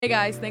Hey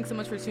guys, thanks so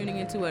much for tuning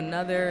into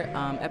another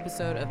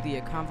episode of the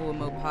A Convo with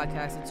Mo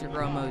podcast. It's your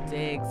girl Mo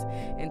Diggs,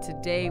 and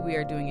today we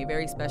are doing a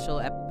very special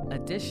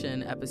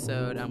edition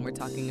episode. We're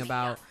talking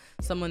about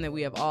someone that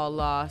we have all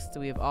lost,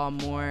 we have all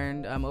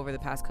mourned over the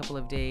past couple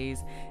of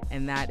days,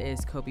 and that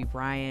is Kobe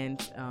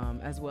Bryant,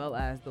 as well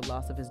as the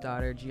loss of his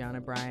daughter,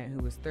 Gianna Bryant,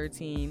 who was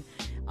 13.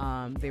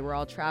 They were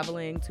all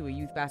traveling to a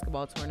youth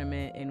basketball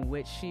tournament in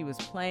which she was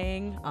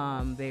playing.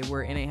 They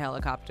were in a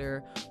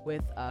helicopter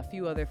with a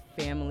few other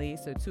families,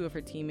 so two of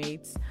her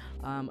teammates,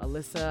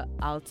 Alyssa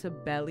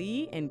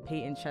Altobelli and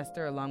Peyton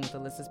Chester, along with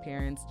Alyssa's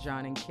parents,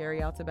 John and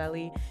Carrie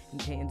Altobelli, and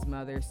Peyton's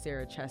mother,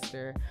 Sarah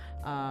Chester.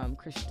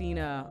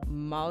 Christina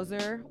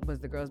Mauser was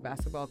the girls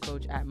basketball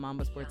coach at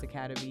Mamba Sports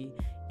Academy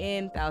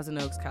in Thousand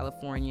Oaks,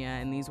 California,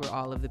 and these were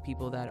all of the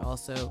people that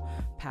also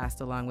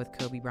passed along with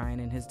Kobe Bryant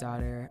and his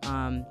daughter.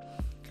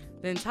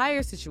 The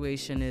entire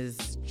situation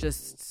is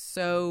just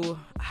so,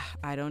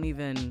 I don't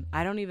even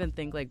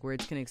think like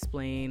words can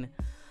explain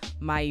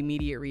my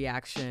immediate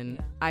reaction.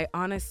 I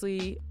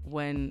honestly,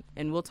 and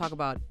we'll talk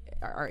about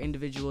our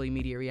individual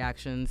immediate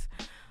reactions,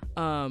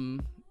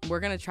 we're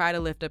going to try to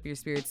lift up your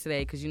spirits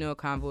today because, A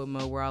Convo with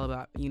Mo, we're all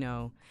about,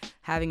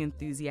 having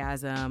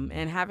enthusiasm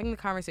and having the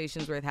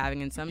conversations worth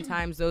having. And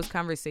sometimes those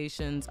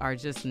conversations are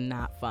just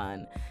not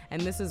fun.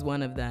 And this is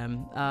one of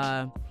them.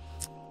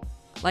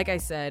 Like I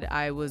said,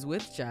 I was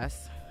with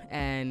Jess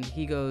and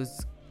he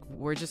goes,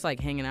 we're just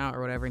like hanging out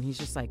or whatever. And he's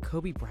just like,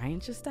 Kobe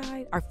Bryant just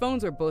died? Our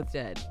phones were both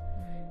dead.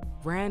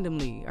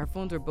 Randomly, our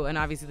phones were both, and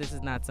obviously this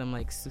is not some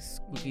like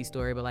spooky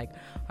story, but like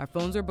our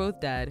phones were both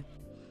dead.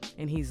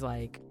 And he's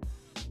like,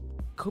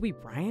 Kobe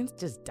Bryant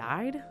just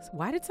died?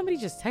 Why did somebody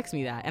just text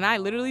me that? And I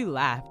literally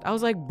laughed. I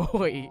was like,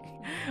 boy,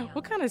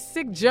 what kind of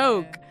sick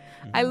joke?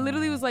 I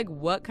literally was like,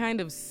 what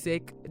kind of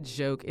sick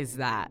joke is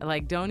that?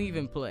 Like, don't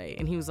even play.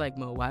 And he was like,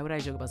 Mo, why would I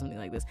joke about something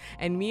like this?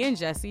 And me and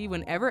Jesse,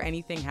 whenever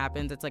anything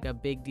happens, it's like a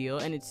big deal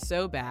and it's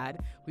so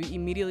bad, we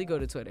immediately go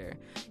to Twitter.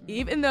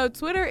 Even though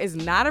Twitter is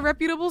not a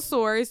reputable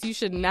source, you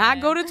should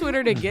not go to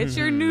Twitter to get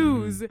your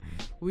news.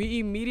 We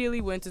immediately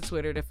went to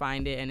Twitter to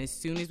find it. And as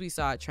soon as we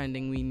saw it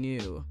trending, we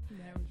knew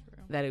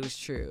that it was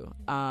true.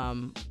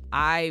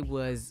 I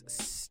was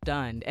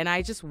stunned and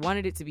I just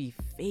wanted it to be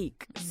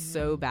fake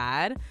so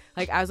bad.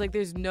 Like, I was like,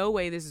 there's no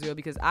way this is real,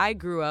 because I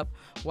grew up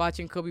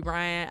watching Kobe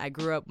Bryant.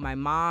 My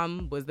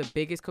mom was the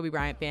biggest Kobe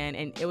Bryant fan,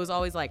 and it was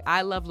always like,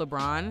 I love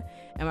LeBron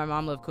and my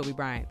mom loved Kobe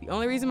Bryant. The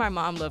only reason my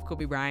mom loved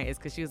Kobe Bryant is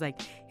because she was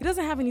like, he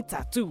doesn't have any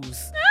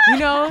tattoos, he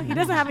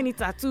doesn't have any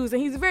tattoos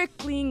and he's a very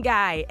clean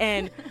guy.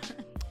 And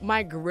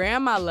my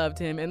grandma loved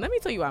him, and let me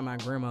tell you why my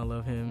grandma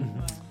loved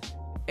him.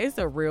 It's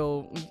a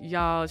real,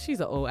 y'all, she's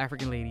an old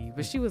African lady,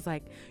 but she was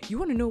like, you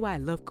want to know why I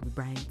love Kobe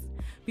Bryant?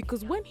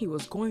 Because when he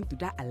was going through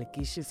that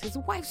allegations, his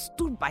wife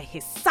stood by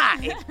his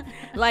side.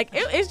 Like,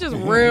 it's just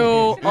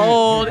real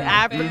old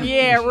African,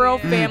 real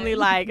family.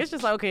 Like, it's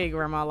just like, okay,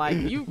 grandma, like,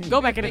 you go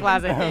back in the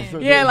closet.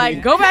 Yeah,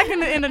 like, go back in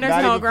the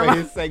nursing home, grandma. For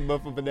his sake,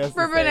 but for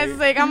Vanessa's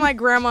sake. I'm like,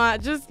 grandma,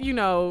 just,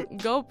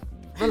 go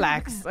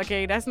relax.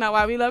 Okay, that's not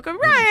why we love Kobe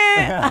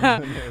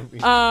Bryant.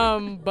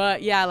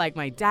 But yeah, like,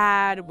 my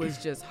dad was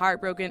just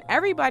heartbroken.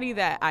 Everybody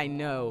that I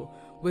know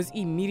was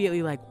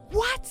immediately like,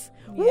 what?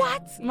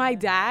 My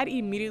dad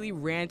immediately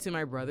ran to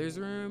my brother's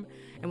room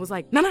and was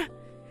like, Nana,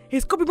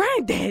 is Kobe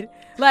Bryant dead?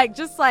 Like,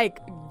 just like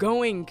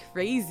going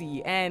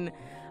crazy. And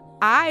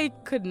I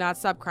could not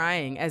stop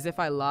crying as if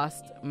I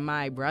lost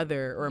my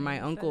brother or my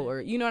uncle,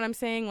 or, you know what I'm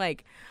saying?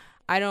 Like,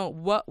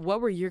 what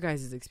were your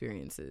guys'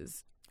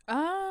 experiences?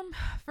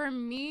 For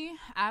me,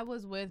 I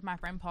was with my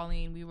friend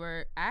Pauline. We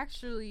were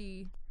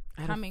actually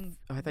coming.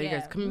 I thought you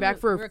guys coming back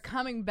for. We were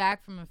coming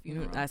back from a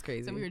funeral. That's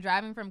crazy. So we were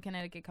driving from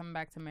Connecticut, coming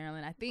back to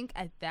Maryland. I think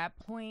at that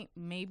point,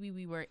 maybe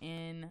we were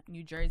in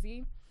New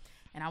Jersey,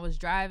 and I was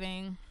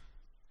driving,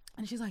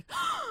 and she's like,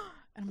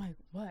 and I'm like,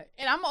 what?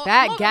 And I'm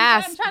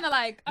gas. I'm trying to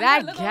like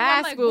that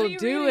gas will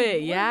do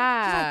it.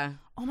 Yeah. Like,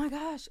 oh my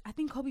gosh, I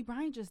think Kobe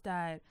Bryant just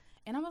died,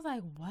 and I was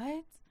like,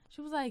 what?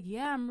 She was like,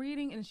 yeah, I'm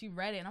reading, and she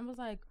read it, and I was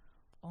like,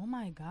 oh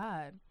my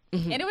God.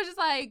 And it was just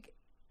like,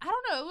 I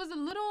don't know,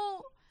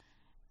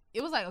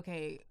 it was like,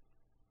 okay,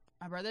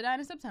 my brother died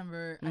in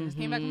September. I just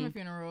came back from a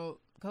funeral.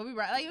 Kobe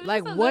Bryant, like, it was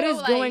like, just what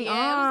little, is going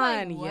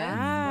on? It was like, what's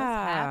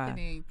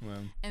happening? Wow.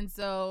 And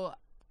so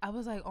I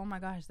was like, oh my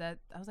gosh, that's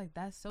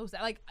so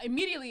sad. Like,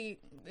 immediately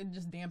it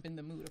just dampened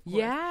the mood, of course.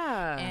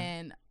 Yeah.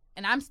 And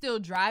I'm still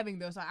driving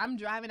though, so I'm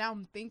driving out,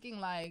 I'm thinking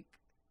like,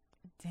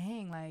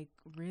 dang, like,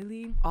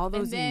 really? All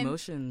those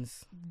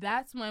emotions.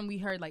 That's when we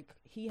heard like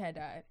he had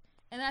died.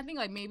 And I think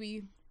like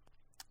maybe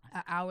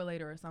an hour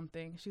later or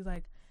something, she's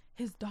like,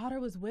 his daughter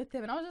was with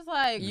him. And I was just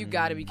like, you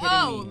gotta be kidding me.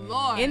 Oh,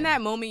 Lord. In that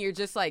moment, you're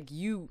just like,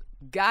 you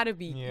gotta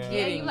be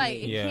kidding like,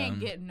 me. it can't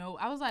get no.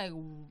 I was like,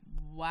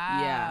 wow.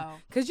 Yeah.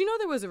 Because there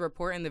was a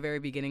report in the very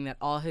beginning that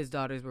all his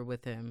daughters were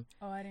with him.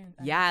 Oh, I didn't.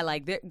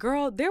 Like,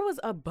 there was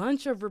a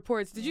bunch of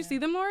reports. Did you see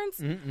them, Lawrence?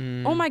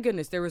 Mm-mm. Oh, my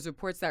goodness. There was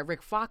reports that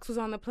Rick Fox was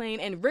on the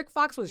plane, and Rick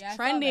Fox was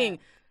trending.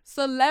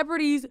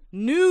 Celebrities,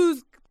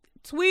 news,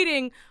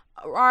 tweeting,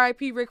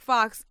 R.I.P. Rick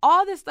Fox,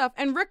 all this stuff,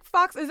 and Rick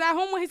Fox is at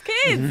home with his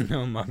kids.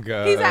 Oh my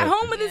God. He's at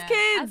home with his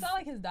kids. I saw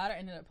like his daughter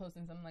ended up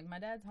posting something like, my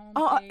dad's home.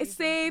 Oh, safe.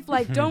 safe.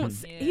 Like, don't.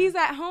 He's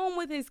at home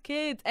with his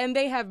kids, and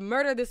they have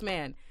murdered this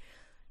man.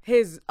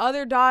 His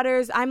other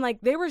daughters, I'm like,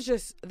 there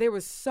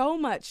was so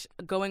much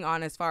going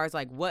on as far as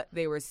like what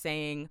they were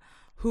saying,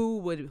 who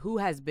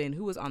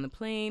was on the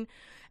plane.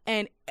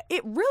 And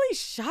it really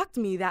shocked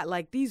me that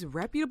like these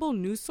reputable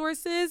news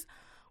sources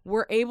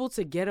were able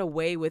to get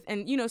away with,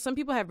 and you know, some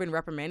people have been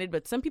reprimanded,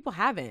 but some people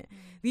haven't.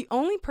 The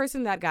only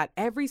person that got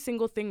every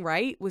single thing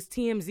right was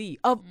TMZ,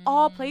 of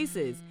all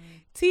places.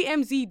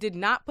 TMZ did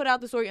not put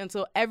out the story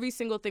until every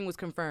single thing was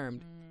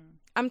confirmed.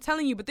 I'm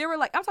telling you, but they were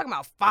like, I'm talking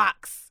about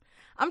Fox.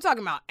 I'm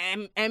talking about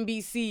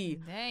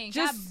NBC. Dang,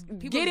 just God,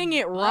 getting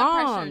it blood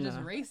pressure wrong. just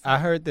racing. I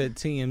heard that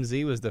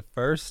TMZ was the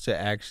first to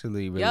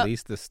actually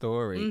release the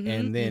story,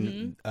 and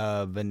then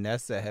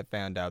Vanessa had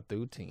found out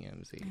through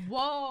TMZ.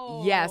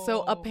 Whoa. Yeah,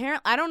 so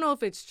apparently, I don't know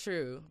if it's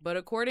true, but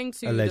according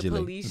to Allegedly.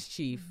 the police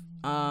chief,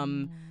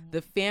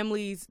 the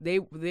families, they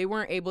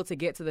weren't able to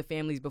get to the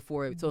families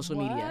before social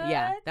media.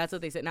 Yeah, that's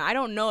what they said. Now, I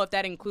don't know if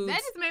that includes... That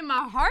just made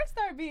my heart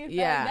start beating fast.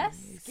 Yeah.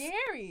 That's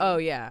scary. Oh,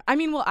 yeah. I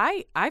mean, well,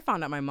 I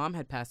found out my mom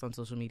had passed on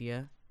social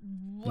media.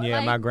 What, Yeah,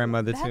 like, my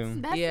grandmother too.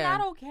 That's Yeah.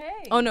 not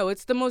okay. Oh, no,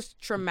 it's the most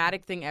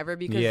traumatic thing ever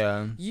because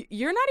Yeah.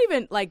 you're not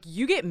even, like,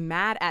 you get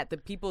mad at the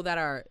people that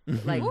are,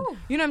 like, Ooh.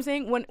 you know what I'm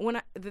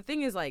saying? The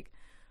thing is, like,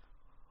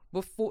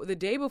 the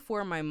day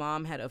before my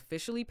mom had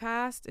officially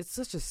passed, it's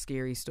such a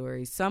scary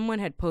story. Someone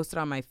had posted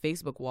on my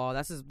Facebook wall.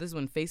 This is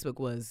when Facebook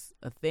was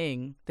a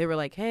thing. They were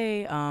like,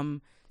 "Hey,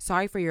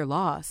 sorry for your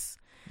loss."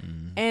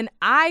 And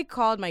I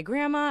called my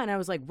grandma and I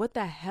was like, "What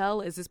the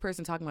hell is this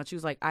person talking about?" She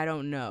was like, "I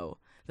don't know."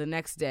 The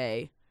next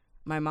day,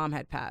 my mom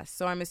had passed.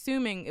 So I'm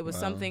assuming it was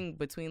something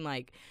between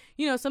like,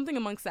 you know, something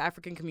amongst the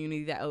African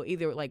community that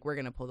either like we're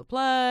going to pull the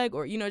plug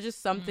or, you know,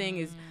 just something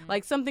is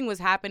like something was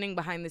happening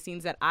behind the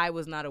scenes that I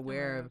was not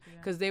aware of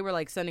because they were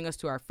like sending us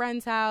to our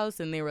friend's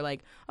house and they were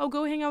like, "Oh,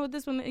 go hang out with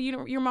this one. You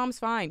know, your mom's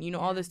fine," you know,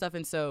 all this stuff.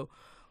 And so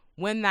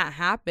when that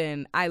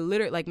happened, I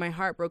literally like my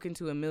heart broke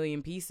into a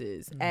million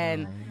pieces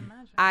and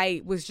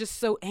I was just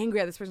so angry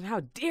at this person.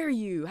 How dare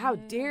you? How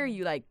dare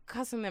you? Like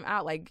cussing them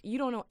out. Like you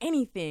don't know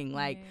anything.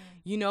 Like,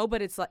 you know,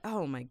 but it's like,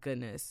 oh my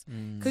goodness.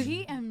 Cause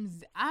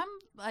TMZ, I'm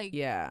like,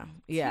 Yeah.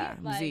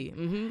 like, Z.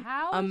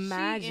 How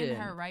Imagine. is she in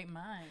her right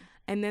mind?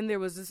 And then there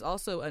was this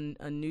also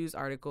a news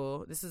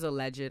article. This is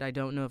alleged. I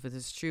don't know if it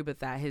is true, but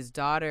that his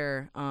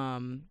daughter,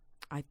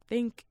 I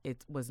think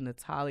it was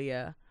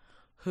Natalia,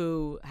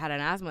 who had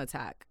an asthma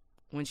attack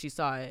when she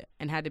saw it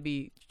and had to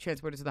be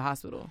transported to the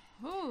hospital.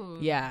 Ooh,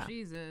 Yeah.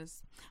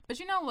 Jesus. But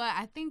you know what?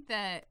 I think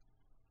that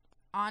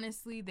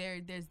honestly,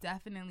 there's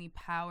definitely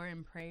power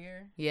in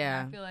prayer. Yeah.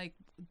 And I feel like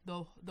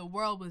the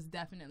world was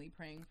definitely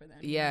praying for them.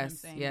 You know what I'm Yes,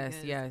 saying? yes,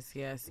 Because-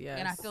 yes.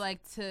 And I feel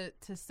like to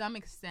some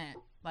extent,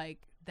 like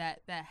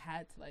that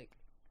had to like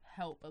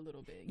help a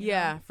little bit. You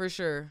Yeah, know? for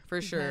sure.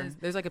 Because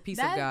There's like a piece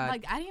that, of God.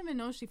 Like I didn't even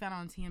know she found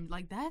on TM.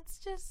 Like that's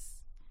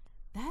just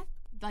that.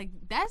 Like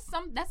that's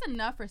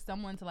enough for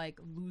someone to like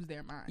lose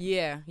their mind.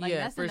 Yeah, Like yeah,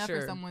 that's for enough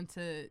sure. for someone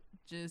to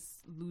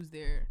just lose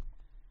it.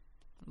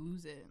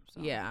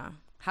 So. Yeah.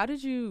 How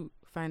did you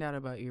find out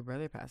about your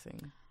brother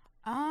passing?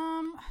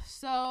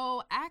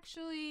 So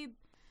actually,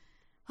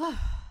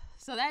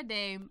 so that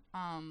day,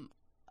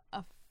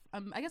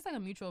 I guess like a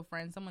mutual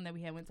friend, someone that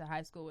we had went to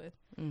high school with,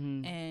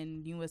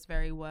 and knew us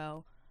very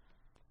well,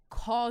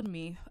 called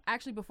me.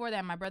 Actually, before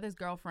that, my brother's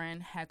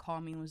girlfriend had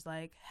called me and was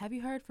like, "Have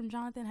you heard from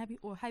Jonathan? Have you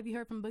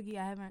heard from Boogie?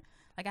 I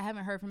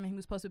haven't heard from him. He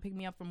was supposed to pick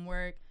me up from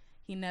work.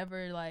 He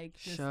never like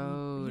just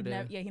showed.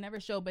 He never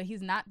showed. But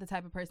he's not the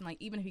type of person like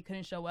even if he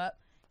couldn't show up,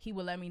 he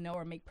would let me know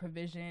or make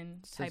provision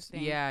type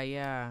thing.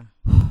 Yeah.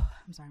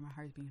 I'm sorry, my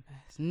heart's beating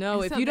fast. No,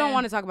 And if so you don't then-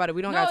 want to talk about it,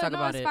 we don't gotta talk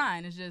about it's it.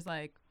 fine. It's just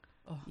like,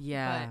 oh,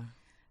 Yeah. But,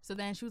 so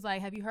then she was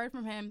like, "Have you heard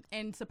from him?"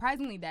 And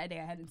surprisingly, that day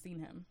I hadn't seen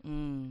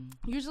him.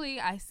 Usually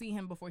I see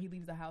him before he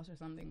leaves the house or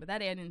something, but that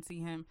day I didn't see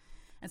him.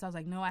 And so I was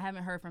like, "No, I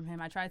haven't heard from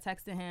him." I tried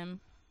texting him,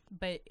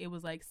 but it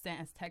was like sent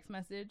as text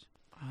message.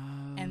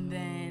 And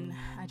then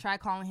I tried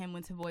calling him,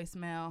 went to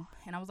voicemail,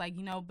 and I was like,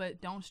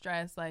 but don't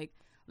stress. Like,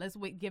 let's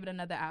wait, give it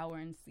another hour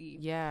and see.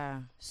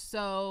 Yeah.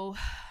 So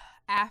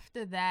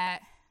after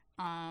that,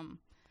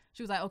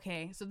 she was like,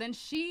 okay. So then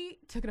she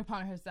took it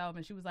upon herself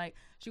and she was like,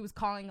 she was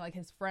calling like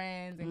his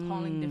friends and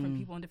calling different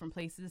people in different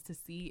places to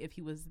see if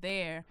he was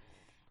there.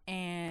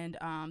 And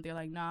they're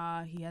like,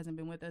 nah, he hasn't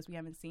been with us. We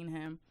haven't seen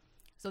him.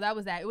 So that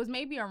was that. It was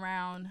maybe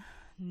around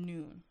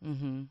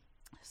noon.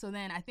 So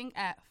then I think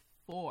at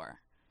 4,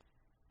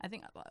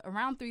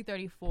 around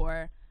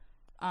 3:34,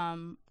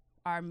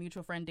 our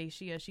mutual friend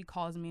Daishia, she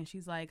calls me and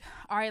she's like,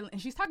 all right, and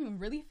she's talking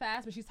really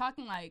fast, but she's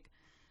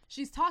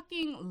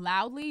talking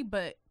loudly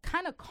but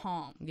kind of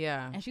calm.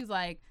 Yeah. And she's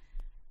like,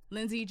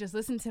 Lindsay, just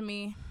listen to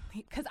me.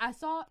 Because I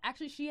saw,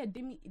 actually, she had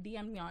DM'd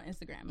me on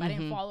Instagram, but I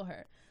didn't follow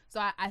her. So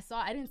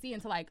I didn't see it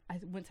until like I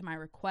went to my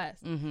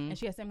request. And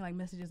she had sent me like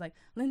messages like,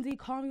 Lindsay,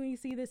 call me when you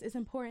see this. It's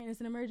important. It's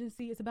an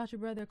emergency. It's about your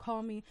brother.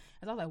 Call me.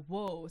 And so I was like,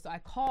 whoa. So I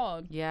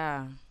called.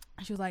 Yeah.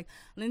 She was like,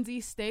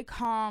 Lindsay, stay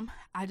calm.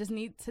 I just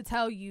need to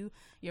tell you,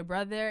 your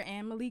brother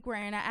and Malik were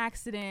in an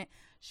accident.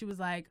 She was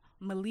like,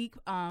 Malik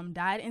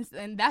died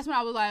and that's when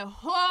I was like,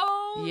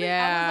 holy.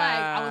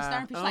 Yeah. I was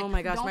starting to feel oh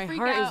my gosh, my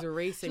heart is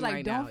racing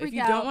right now. If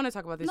you don't want to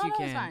talk about this, you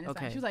can. It's fine. It's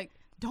fine. She was like,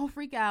 don't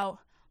freak out.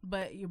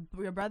 But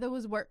your brother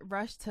was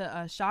rushed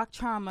to shock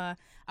trauma.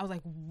 I was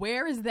like,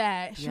 where is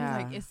that? She was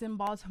like, it's in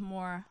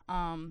Baltimore.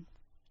 And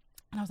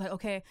I was like,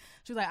 okay.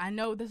 She was like, I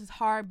know this is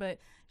hard, but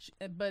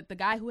the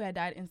guy who had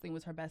died instantly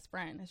was her best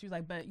friend. And she was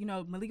like, but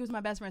Malik was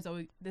my best friend,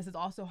 so this is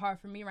also hard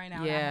for me right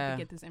now. And I have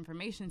to get this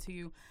information to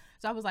you.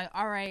 So I was like,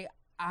 all right,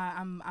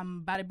 I'm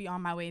about to be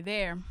on my way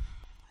there.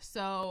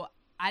 So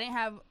I didn't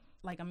have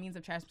like a means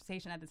of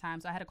transportation at the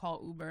time, so I had to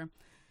call Uber.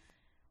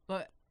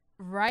 But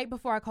right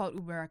before I called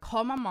Uber, I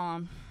called my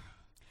mom.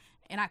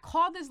 And I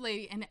called this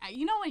lady, and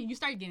when you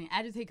start getting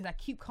agitated because I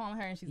keep calling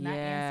her and she's not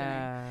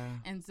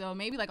answering. And so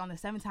maybe like on the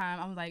 7th time,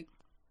 I was like,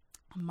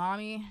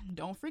 Mommy,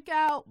 don't freak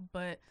out,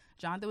 but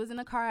Jonathan was in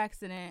a car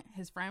accident.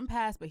 His friend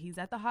passed, but he's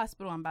at the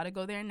hospital. I'm about to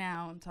go there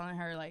now. I'm telling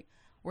her like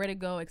where to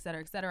go, et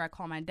cetera, et cetera. I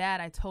called my dad.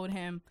 I told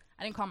him.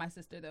 I didn't call my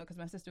sister though because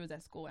my sister was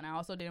at school, and I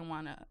also didn't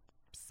want to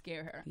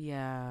scare her.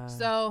 Yeah.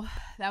 So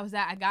that was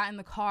that. I got in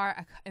the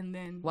car, and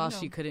then while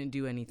she couldn't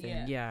do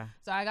anything. Yeah.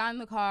 So I got in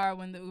the car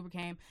when the Uber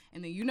came,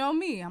 and then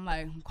me, I'm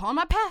like, I'm calling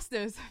my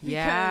pastors.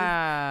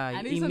 Yeah.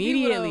 I need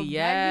immediately. Some people to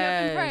back me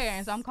up in prayer.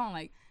 And so I'm calling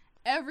like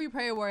every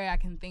prayer warrior I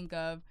can think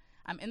of.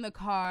 I'm in the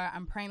car.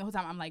 I'm praying the whole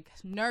time. I'm like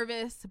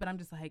nervous, but I'm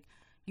just like,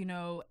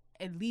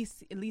 at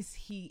least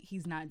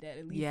he's not dead.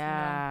 At least,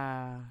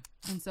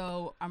 And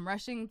so I'm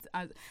rushing,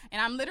 and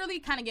I'm literally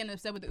kind of getting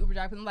upset with the Uber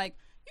driver because I'm like,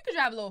 you could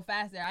drive a little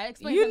faster. I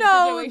explained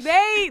the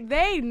situation.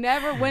 they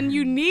never, when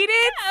you need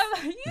it,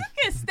 you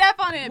can step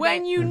on it.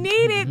 When you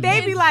need it,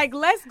 they be like,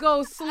 let's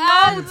go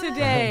slow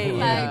today.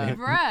 Like,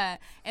 bruh.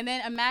 And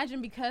then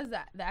imagine, because the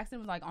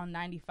accident was like on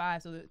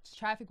 95, so the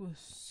traffic was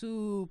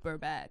super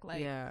back.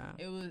 Like,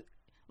 it was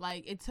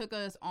like, it took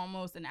us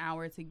almost an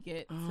hour to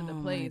get to the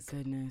place. Oh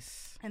my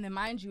goodness. And then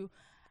mind you,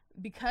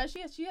 because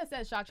she had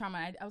said shock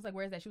trauma, I was like,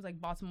 where's that? She was like,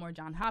 Baltimore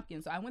Johns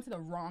Hopkins. So I went to the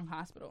wrong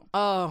hospital.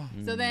 Oh.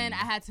 So then I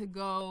had to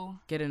go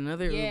get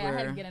another Uber. Yeah, I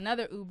had to get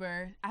another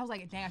Uber. I was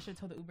like, dang, I should have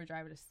told the Uber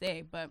driver to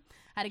stay. But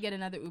I had to get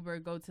another Uber,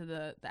 go to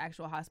the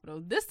actual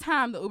hospital. This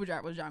time the Uber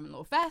driver was driving a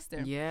little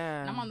faster.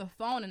 Yeah. And I'm on the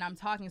phone and I'm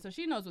talking, so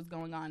she knows what's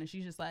going on, and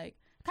she's just like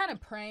kind of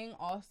praying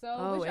also.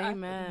 Oh,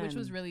 amen. Which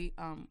was really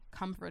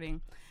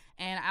comforting.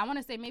 And I want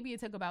to say maybe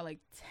it took about like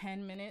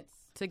 10 minutes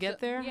to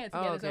get there. Yeah, to get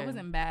there. So it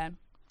wasn't bad.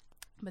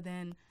 But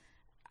then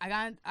I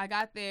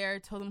got there,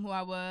 told them who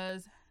I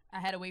was. I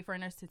had to wait for a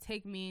nurse to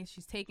take me.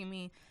 She's taking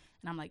me,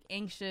 and I'm like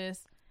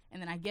anxious.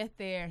 And then I get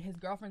there, and his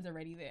girlfriend's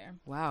already there.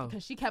 Wow.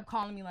 Because she kept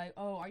calling me like,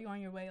 "Oh, are you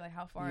on your way? Like,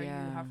 how far are you?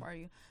 How far are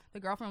you?"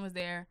 The girlfriend was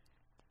there.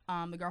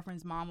 The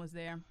girlfriend's mom was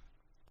there.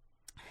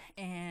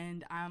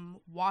 And I'm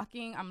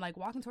walking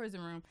towards the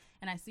room,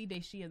 and I see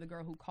Daeshia, the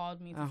girl who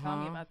called me to tell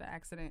me about the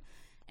accident.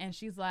 And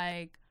she's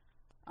like,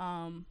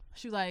 I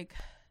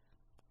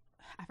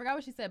forgot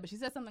what she said, but she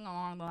said something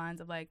along the lines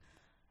of like,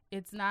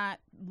 it's not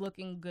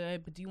looking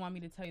good, but do you want me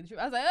to tell you the truth?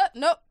 I was like,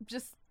 nope,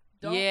 just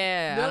don't.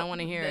 Yeah, I don't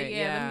want to hear it.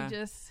 Yeah, let me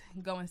just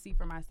go and see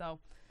for myself.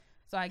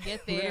 So I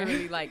get there.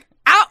 Literally like,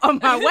 out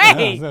of my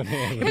way.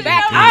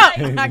 Back up.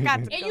 I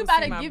got to and you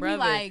about to give me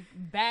like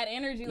bad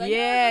energy. Like,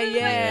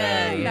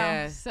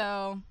 yeah.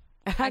 So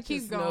I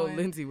keep going. No,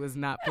 Lindsay was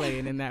not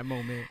playing in that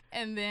moment.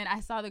 And then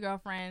I saw the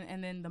girlfriend,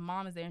 and then the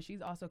mom is there, and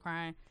she's also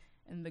crying,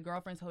 and the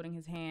girlfriend's holding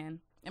his hand,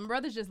 and my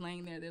brother's just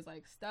laying there. There's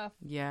like stuff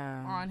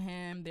on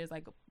him. There's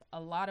like a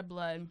lot of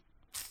blood,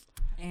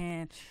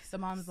 and the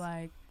mom's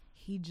like,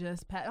 he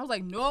just passed. I was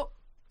like, nope.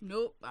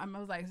 I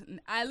was like,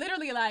 I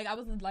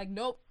was like,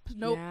 nope.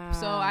 Yeah.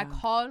 So I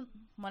called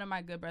one of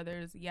my good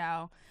brothers,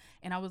 Yao,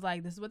 and I was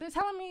like, this is what they're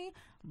telling me,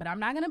 but I'm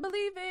not gonna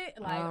believe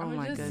it. Like,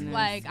 I'm just goodness.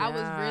 Like, I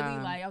was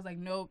really like, I was like,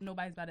 nope,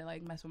 nobody's about to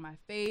like mess with my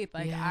faith.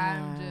 Like,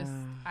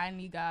 I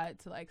need God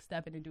to like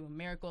step in and do a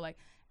miracle. Like,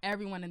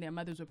 everyone and their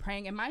mothers were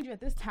praying, and mind you,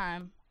 at this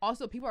time,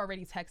 also people are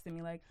already texting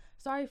me like,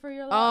 sorry for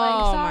your loss.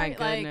 Oh, like, sorry.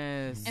 My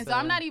goodness. Like, and so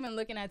I'm not even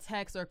looking at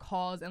texts or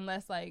calls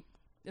unless like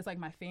it's like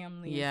my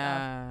family.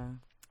 Yeah. And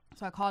stuff.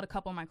 So I called a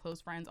couple of my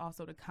close friends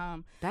also to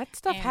come. That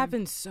stuff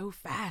happens so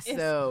fast, it's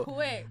though.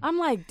 Quick. I'm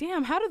like,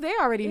 damn, how do they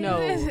already know?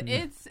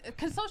 It's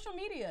because social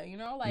media,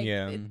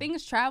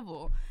 things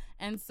travel.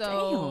 And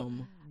so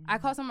I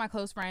called some of my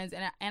close friends,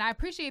 and I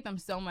appreciate them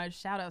so much.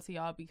 Shout out to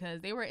y'all,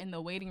 because they were in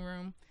the waiting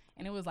room,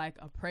 and it was like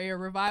a prayer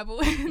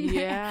revival.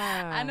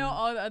 Yeah. I know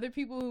all the other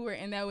people who were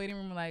in that waiting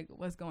room were like,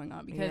 what's going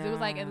on? Because it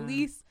was like at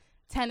least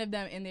 10 of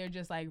them in there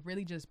just like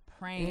really just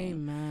praying.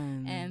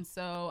 Amen. And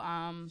so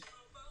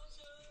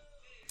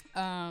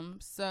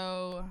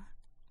so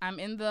I'm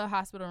in the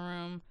hospital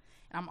room,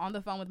 and I'm on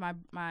the phone with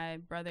my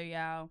brother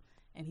Yao,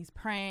 and he's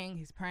praying, and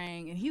he's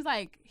praying, and he's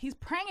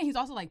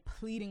also like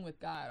pleading with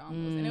God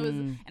almost.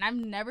 And I've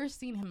never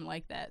seen him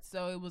like that.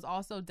 So it was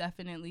also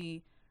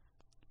definitely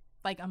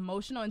like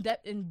emotional and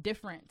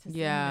different to see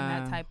him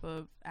in that type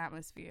of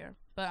atmosphere.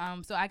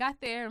 But so I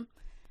got there.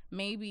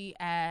 maybe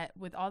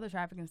with all the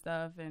traffic and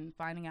stuff and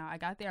finding out, I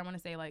got there, I want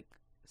to say like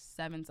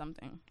 7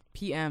 something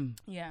p.m.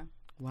 Yeah.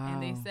 Wow.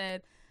 And they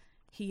said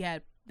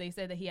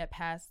that he had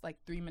passed like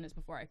 3 minutes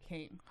before I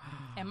came.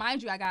 And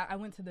mind you, I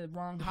went to the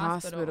wrong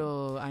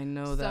hospital. I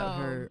know that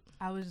hurt.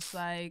 I was just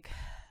like,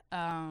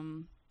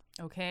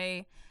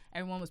 okay.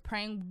 Everyone was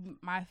praying.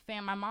 My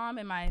mom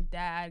and my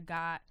dad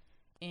got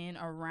in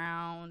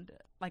around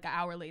like an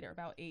hour later,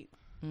 about 8.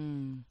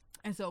 And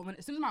so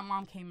as soon as my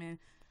mom came in,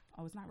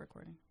 oh, it's not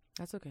recording.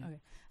 That's okay.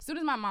 As soon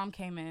as my mom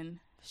came in,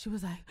 she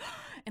was like,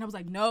 and I was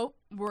like, no,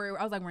 we're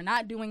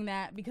not doing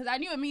that, because I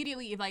knew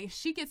immediately if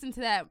she gets into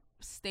that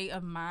state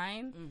of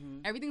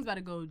mind, everything's about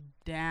to go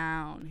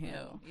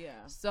downhill.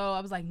 Yeah. So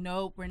I was like,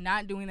 nope, we're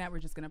not doing that. We're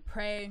just gonna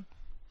pray,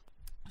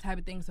 type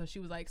of thing. So she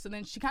was like, so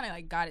then she kind of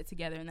like got it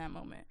together in that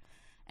moment,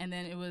 and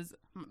then it was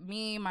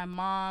me, my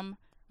mom,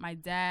 my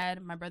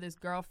dad, my brother's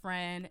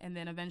girlfriend, and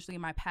then eventually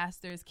my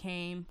pastors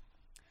came,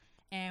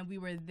 and we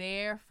were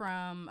there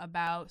from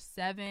about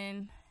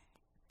 7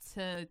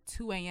 to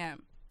 2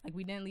 a.m. Like,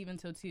 we didn't leave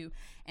until 2.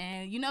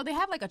 And, they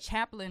have, like, a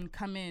chaplain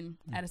come in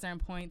at a certain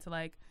point to,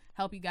 like,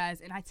 help you guys.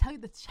 And I tell you,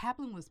 the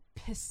chaplain was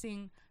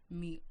pissing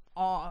me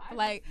off.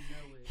 Like,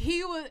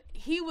 he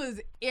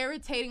was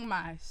irritating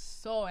my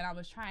soul. And I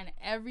was trying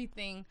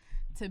everything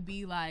to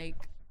be,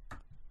 like,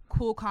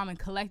 cool, calm, and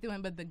collected.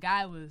 But the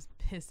guy was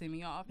pissing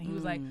me off. And he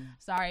was like,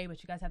 sorry,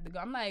 but you guys have to go.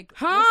 I'm like,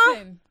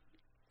 listen,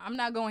 I'm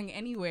not going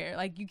anywhere.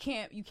 Like, you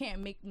can't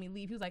make me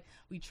leave. He was like,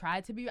 we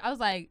tried to be. I was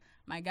like,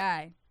 my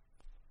guy,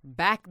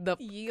 back the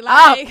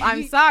up.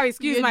 I'm sorry,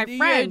 excuse my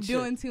French.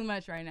 You're doing too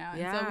much right now.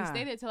 Yeah. And so we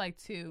stayed there till like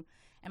 2,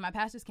 and my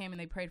pastors came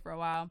and they prayed for a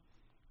while,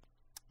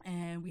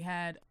 and we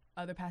had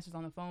other pastors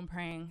on the phone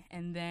praying.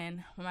 And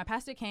then when my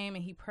pastor came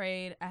and he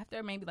prayed,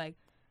 after maybe like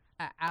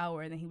an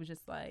hour, then he was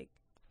just like,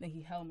 then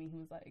he held me. He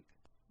was like,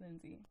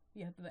 Lindsay,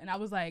 you have to. And I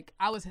was like,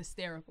 I was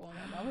hysterical.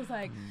 And I was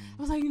like,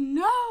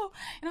 no.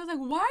 And I was like,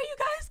 why are you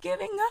guys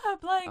giving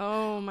up? Like,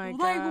 oh my god.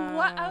 Like,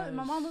 what?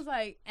 My mom was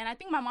like, and I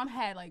think my mom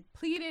had like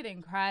pleaded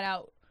and cried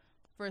out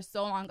for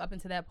so long up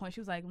until that point. She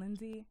was like,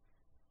 Lindsay,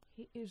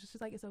 it was just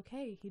like, it's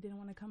okay. He didn't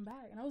want to come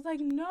back. And I was like,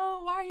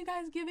 no, why are you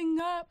guys giving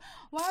up?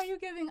 Why are you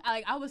giving?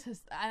 Like, I was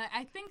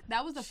I think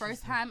that was the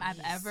first time I've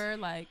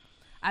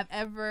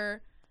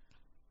ever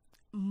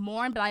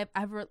mourned, but I've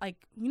ever, like,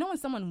 when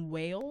someone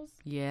wails?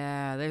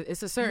 Yeah,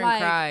 it's a certain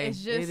like, cry.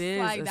 It's just it is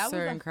like, a that was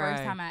the cry.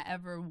 first time I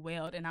ever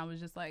wailed, and I was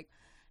just like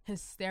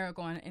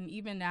hysterical. And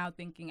even now,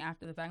 thinking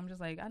after the fact, I'm just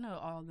like, I know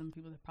all of them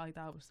people that probably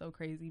thought it was so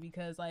crazy,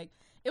 because like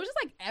it was just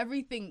like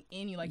everything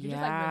in you, like you're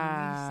just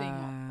like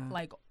releasing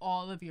like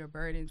all of your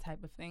burden,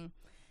 type of thing.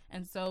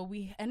 And so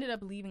we ended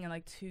up leaving at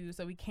like 2,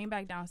 so we came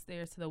back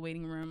downstairs to the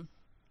waiting room,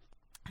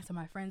 and so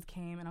my friends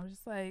came, and I was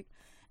just like,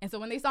 and so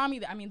when they saw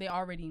me, I mean, they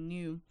already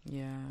knew.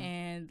 Yeah.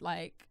 And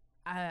like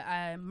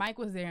Mike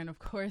was there, and of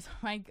course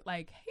Mike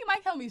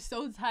held me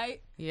so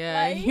tight.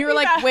 Yeah, like, you were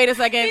like, wait a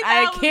second,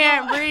 I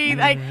can't breathe.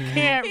 I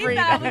can't breathe. He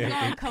thought I was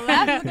going to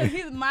collapse, because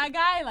he's my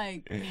guy,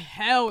 like,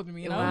 held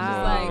me. And I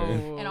was just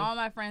like, and all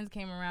my friends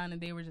came around,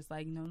 and they were just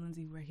like, no,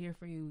 Lindsay, we're here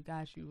for you. We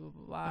got you, blah,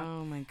 blah, blah.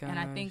 Oh my gosh. And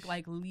I think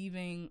like we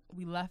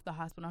left the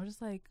hospital. I was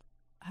just like,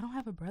 I don't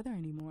have a brother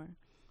anymore.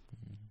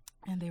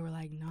 And they were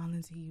like, no,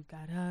 Lindsay, you've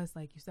got us.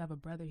 Like, you still have a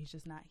brother. He's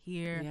just not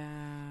here.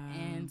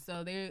 Yeah. And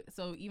so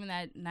even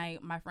that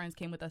night, my friends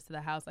came with us to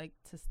the house, like,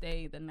 to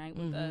stay the night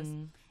with us.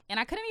 And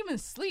I couldn't even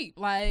sleep.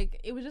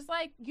 Like, it was just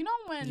like,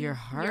 when you're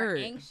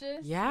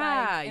anxious.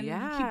 Yeah, and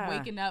you keep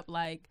waking up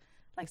like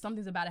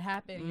something's about to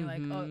happen. And you're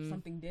like, oh,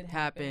 something did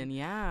happen.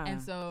 Yeah.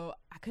 And so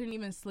I couldn't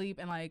even sleep.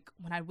 And like,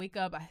 when I'd wake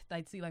up,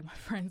 I'd see like my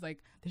friends, like,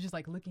 they're just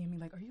like looking at me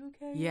like, are you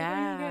okay? Yeah. Are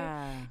you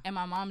okay? And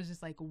my mom is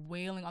just like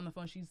wailing on the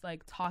phone. She's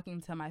like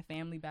talking to my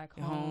family back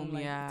home,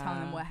 like telling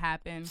them what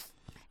happened.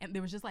 And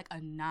there was just like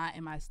a knot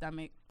in my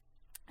stomach.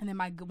 And then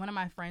one of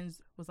my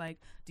friends was like,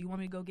 do you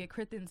want me to go get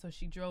Kristen? So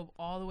she drove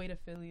all the way to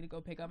Philly to go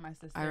pick up my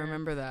sister. I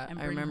remember that. And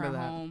bring her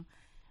home.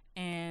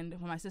 And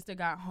when my sister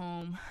got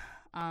home,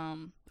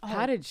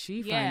 how did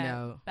she find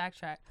out?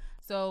 Backtrack.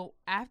 So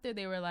after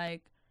we were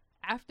like,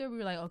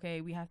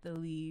 okay, we have to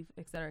leave,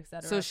 et cetera, et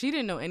cetera. So she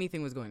didn't know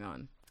anything was going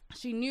on.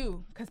 She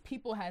knew, because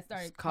people had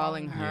started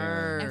calling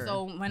her. And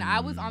so when I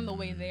was on the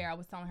way there, I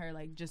was telling her,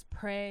 like, just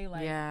pray,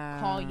 like,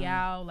 call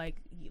Yao, like,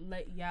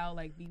 let Yao,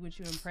 like, be with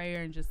you in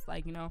prayer, and just,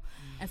 like,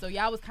 And so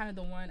Yao was kind of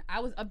the one. I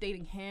was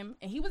updating him,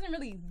 and he wasn't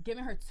really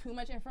giving her too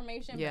much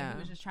information, but he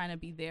was just trying to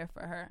be there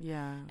for her.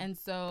 Yeah. And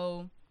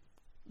so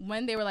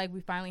when they were like,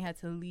 we finally had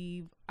to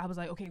leave, I was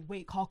like, okay,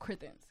 wait, call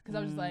Crittens, because I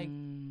was just like,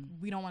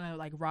 we don't want to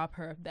like rob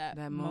her of that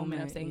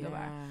moment of saying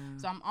goodbye.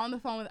 So I'm on the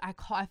phone I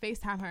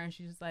FaceTime her, and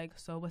she's just like,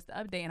 so what's the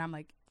update? And I'm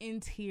like in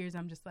tears.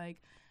 I'm just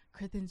like,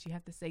 Crittens, you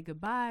have to say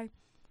goodbye.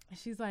 And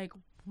she's like,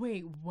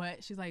 wait,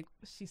 what? She's like,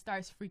 she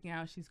starts freaking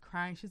out. She's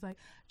crying. She's like,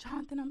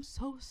 Jonathan, I'm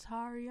so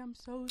sorry. I'm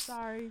so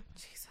sorry.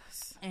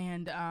 Jesus.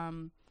 And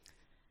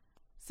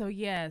so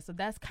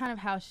that's kind of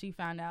how she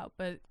found out.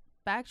 But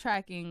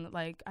backtracking,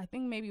 like, I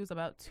think maybe it was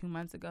about 2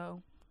 months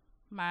ago,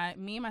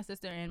 me and my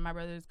sister and my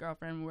brother's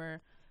girlfriend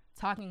were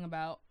talking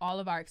about all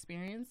of our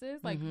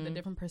experiences, like the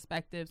different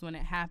perspectives when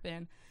it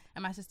happened.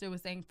 And my sister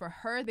was saying for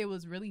her, there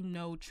was really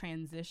no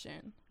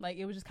transition. Like,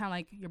 it was just kind of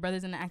like, your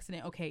brother's in an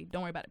accident. Okay,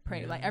 don't worry about it.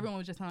 Pray. Like, everyone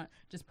was just telling her,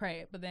 just pray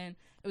it. But then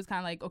it was kind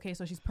of like, okay,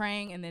 so she's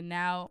praying. And then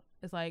now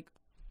it's like,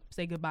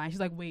 say goodbye. And she's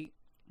like, wait,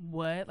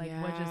 what? Like,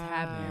 what just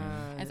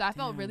happened? And so I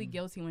felt really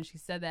guilty when she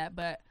said that.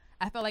 But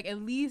I felt like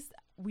at least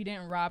we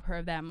didn't rob her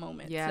of that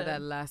moment. Yeah,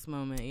 that last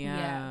moment.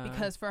 Yeah.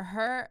 Because for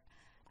her,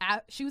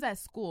 she was at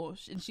school.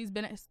 And she's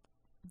been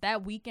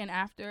that weekend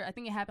after. I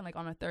think it happened like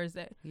on a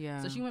Thursday.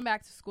 Yeah. So she went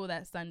back to school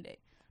that Sunday.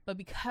 But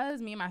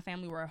because me and my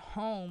family were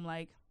home,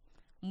 like,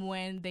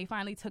 when they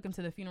finally took him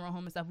to the funeral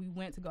home and stuff, we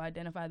went to go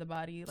identify the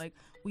body. Like,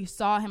 we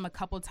saw him a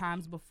couple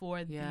times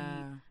before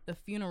the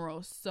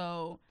funeral.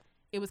 So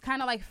it was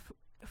kind of like,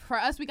 for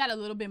us, we got a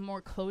little bit more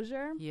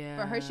closure. Yeah.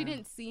 For her, she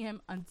didn't see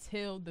him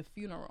until the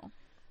funeral.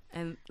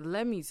 And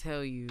let me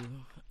tell you,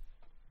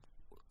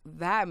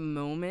 that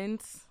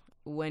moment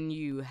when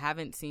you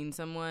haven't seen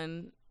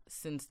someone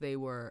since they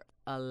were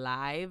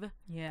alive.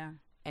 Yeah.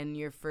 And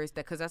your first,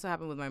 because that's what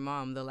happened with my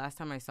mom. The last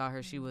time I saw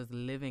her, she was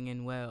living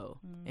in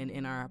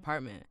in our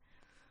apartment.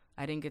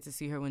 I didn't get to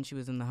see her when she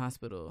was in the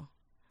hospital.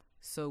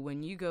 So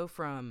when you go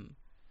from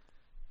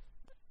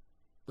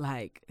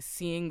like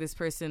seeing this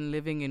person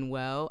living in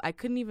I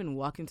couldn't even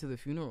walk into the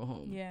funeral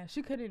home. Yeah,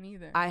 she couldn't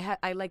either.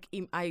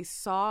 I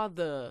saw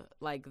the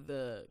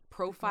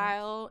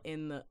profile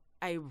in the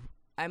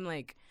I'm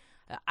like,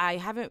 I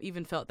haven't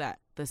even felt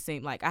that the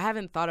same. Like, I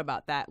haven't thought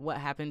about that, what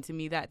happened to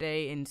me that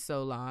day in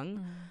so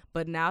long.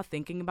 But now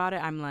thinking about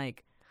it, I'm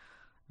like,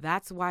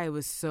 that's why it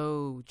was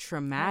so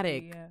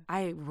traumatic. Yeah.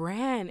 I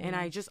ran and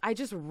I just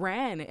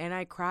ran and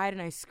I cried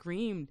and I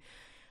screamed.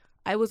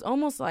 I was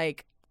almost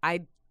like,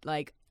 I'm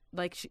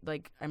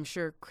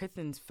sure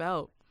Krithens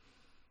felt.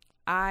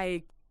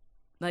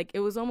 It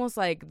was almost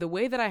like the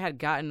way that I had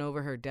gotten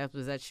over her death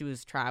was that she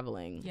was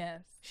traveling.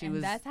 Yes.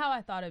 That's how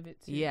I thought of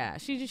it too. Yeah.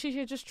 She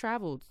had just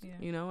traveled. Yeah.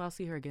 You know, I'll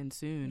see her again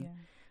soon. Yeah.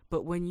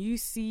 But when you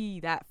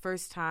see that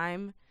first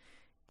time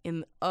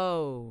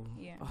oh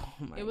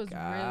my it was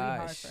really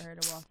hard for her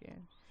to walk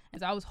in.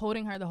 And so I was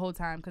holding her the whole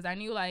time because I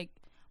knew, like,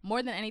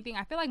 more than anything,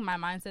 I feel like my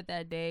mindset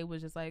that day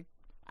was just like,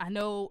 I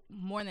know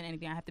more than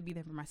anything, I have to be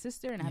there for my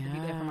sister and I have to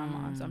be there for my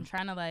mom. So I'm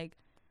trying to, like,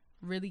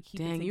 really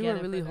keep it together. You were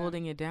really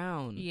holding it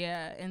down.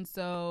 Yeah. And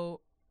so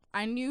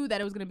I knew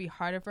that it was going to be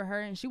harder for her,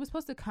 and she was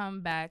supposed to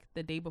come back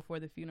the day before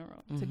the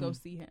funeral to go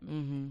see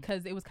him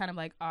because it was kind of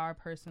like our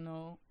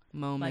personal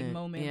moment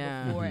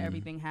before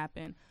everything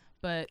happened.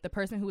 But the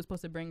person who was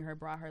supposed to bring her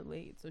brought her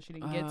late, so she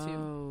didn't get to.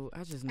 Oh,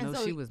 I just know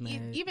she was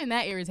mad. Even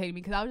that irritated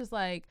me because I was just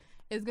like,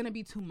 it's going to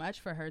be too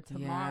much for her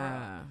tomorrow.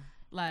 Yeah.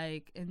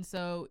 Like, and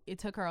so it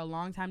took her a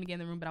long time to get in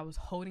the room, but I was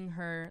holding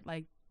her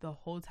like the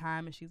whole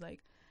time, and she's like,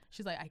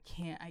 I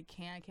can't.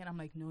 I'm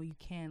like, no, you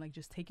can. Like,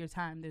 just take your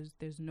time.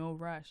 There's no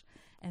rush.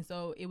 And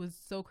so it was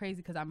so crazy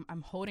because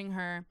I'm holding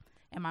her,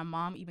 and my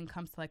mom even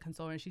comes to like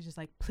console her, and she's just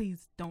like,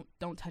 please don't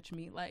touch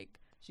me. Like,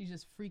 she's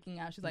just freaking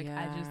out. She's like,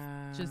 I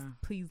just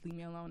please leave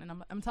me alone. And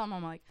I'm telling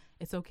mom, like,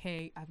 it's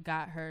okay. I've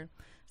got her.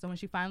 So when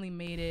she finally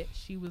made it,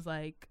 she was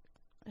like,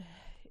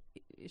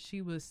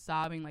 she was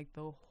sobbing like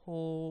the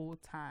whole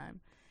time.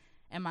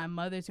 And my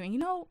mother too. And you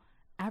know,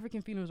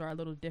 African funerals are a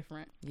little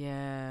different.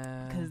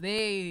 Yeah. Because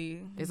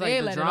it's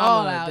they like let the it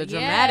all drama, out. the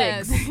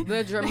dramatics. Yes.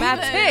 The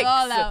dramatics. They let it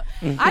all out.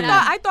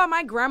 I thought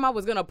my grandma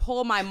was going to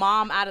pull my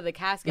mom out of the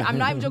casket. I'm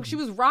not even joking. She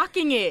was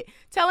rocking it,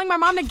 telling my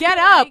mom to get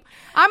up.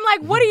 I'm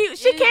like, what are you?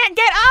 She can't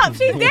get up.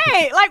 She's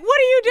dead. Like, what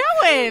are you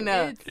doing?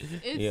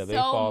 It's they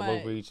so fall much.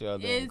 over each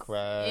other and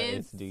cry.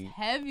 It's deep.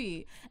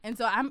 Heavy. And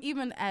so I'm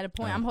even at a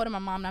point, I'm holding my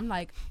mom, and I'm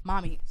like,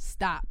 Mommy,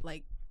 stop.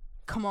 Like,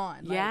 come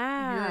on.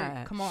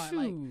 Like, come on.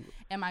 Like,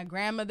 and my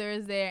grandmother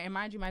is there. And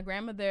mind you, my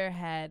grandmother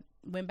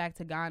went back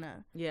to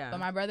Ghana. Yeah. But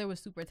my brother was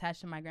super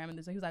attached to my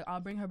grandmother. So he was like, I'll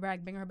bring her back.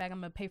 I'm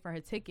going to pay for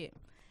her ticket.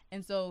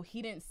 And so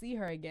he didn't see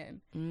her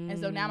again. And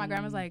so now my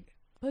grandma's like,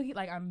 Boogie,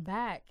 like, I'm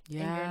back.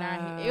 Yeah. And you're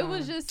not here.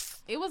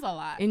 It was a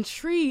lot.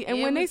 Intrigued.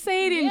 And when they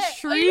say it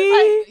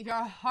intrigued, like,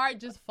 your heart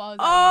just falls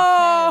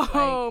out your chest.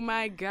 Oh,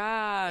 my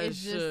gosh.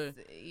 It's just,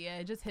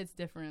 it just hits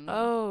differently.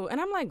 Oh,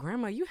 and I'm like,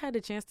 Grandma, you had the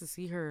chance to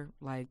see her.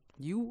 Like,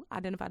 you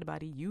identified the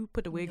body. You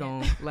put the wig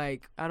on.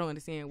 Like, I don't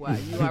understand why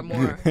you are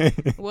more.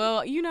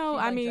 Well, you know,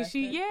 I mean,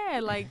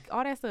 like,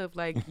 all that stuff.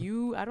 Like,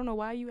 I don't know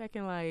why you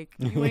acting like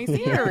you ain't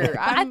seen her. But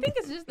I think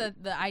it's just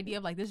the idea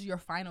of, like, this is your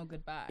final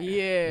goodbye.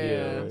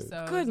 Yeah.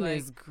 So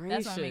goodness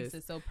gracious. That's what makes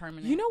it so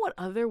permanent. You know what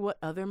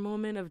other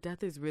moment of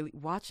death is really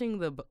watching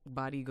the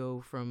body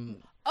go from.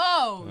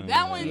 Oh,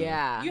 that one.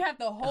 Yeah, you have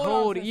to hold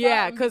on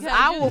to because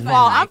I will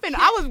fall. I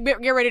was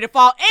getting ready to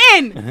fall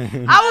in.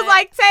 I was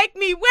like, take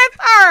me with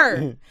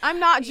her. I'm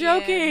not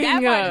joking.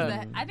 That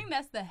part I think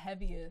that's the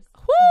heaviest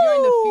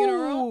during the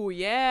funeral.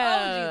 Yeah.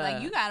 Oh, geez,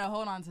 like, you gotta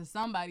hold on to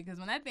somebody because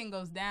when that thing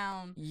goes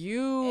down,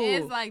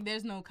 it's like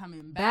there's no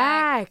coming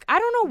back. I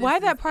don't know why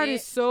that part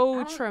is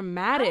so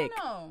traumatic.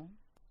 I don't know.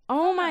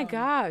 Oh my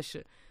gosh.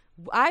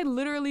 I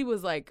literally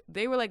was like,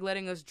 they were like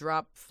letting us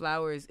drop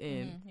flowers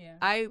in.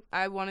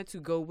 I wanted to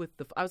go with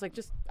I was like,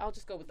 I'll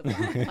just go with the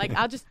flower. Like,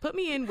 I'll just put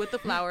me in with the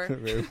flower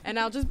and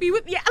I'll just be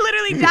with,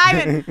 literally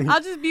diving.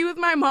 I'll just be with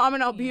my mom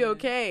and I'll be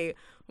okay.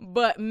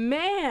 But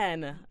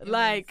man,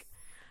 like,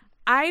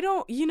 I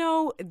don't,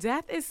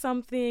 death is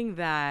something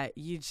that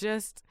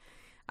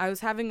I was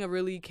having a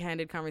really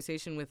candid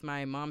conversation with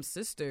my mom's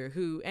sister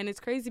and it's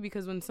crazy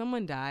because when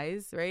someone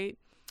dies, right?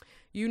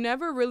 You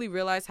never really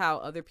realize how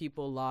other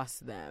people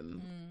lost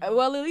them.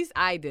 Well, at least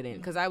I didn't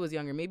because I was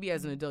younger. Maybe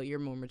as an adult, you're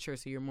more mature,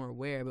 so you're more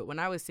aware. But when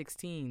I was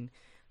 16,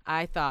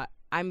 I thought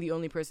I'm the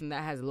only person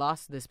that has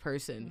lost this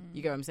person.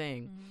 You get what I'm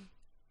saying?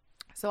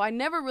 So I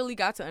never really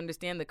got to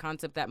understand the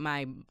concept that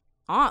my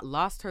aunt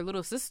lost her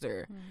little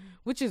sister,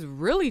 which is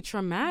really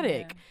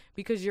traumatic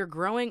because you're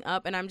growing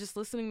up and I'm just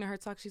listening to her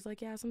talk. She's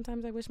like, yeah,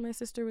 sometimes I wish my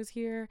sister was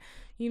here,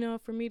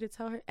 for me to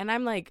tell her. And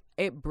I'm like,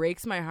 it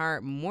breaks my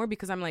heart more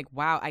because I'm like,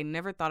 wow, I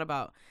never thought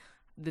about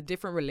the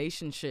different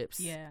relationships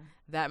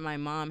that my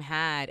mom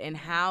had and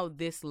how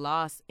this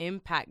loss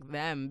impact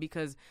them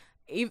because,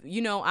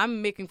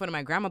 I'm making fun of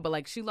my grandma, but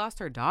like she lost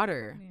her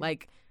daughter.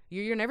 Like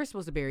you're never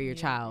supposed to bury your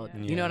child.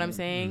 You know what I'm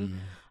saying?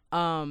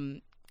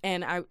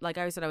 And like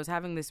I said, I was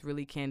having this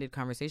really candid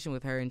conversation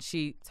with her, and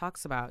she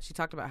talked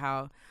about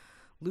how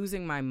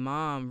losing my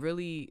mom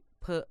really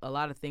put a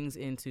lot of things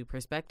into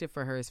perspective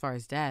for her as far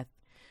as death,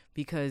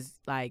 because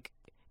like,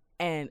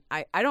 and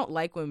I don't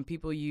like when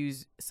people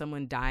use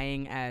someone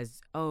dying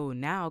as, oh,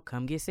 now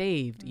come get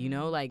saved,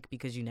 like,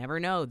 because you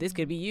never know, this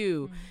could be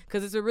you,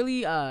 because it's a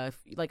really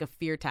like a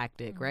fear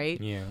tactic,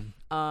 right? Yeah.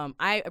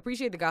 I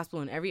appreciate the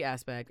gospel in every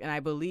aspect, and I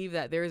believe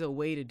that there is a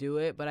way to do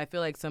it, but I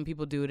feel like some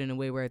people do it in a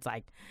way where it's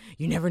like,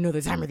 you never know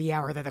the time or the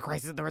hour that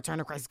the return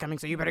of Christ is coming,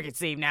 so you better get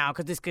saved now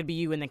because this could be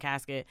you in the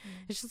casket.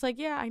 It's just like,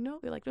 yeah, I know.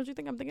 They're like, don't you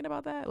think I'm thinking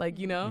about that? Like,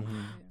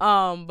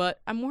 but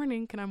I'm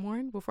mourning. Can I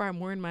mourn before I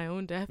mourn my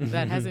own death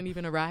that hasn't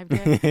even arrived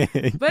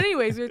yet? But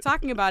anyways, we were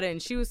talking about it,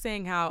 and she was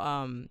saying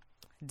how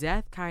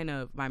death,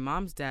 my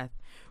mom's death,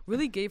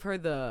 really gave her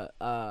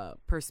the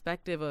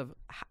perspective of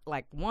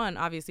like, one,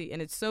 obviously,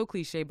 and it's so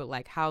cliche, but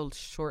like how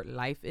short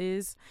life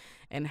is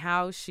and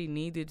how she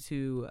needed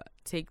to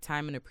take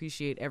time and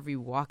appreciate every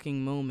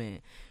walking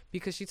moment,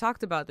 because she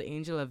talked about the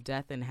angel of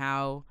death and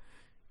how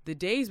the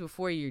days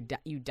before you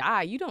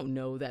die, you don't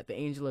know that the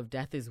angel of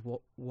death is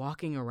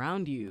walking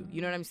around you.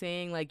 You know what I'm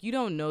saying? Like, you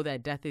don't know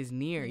that death is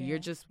near. You're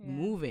just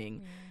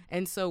moving.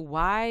 And so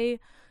why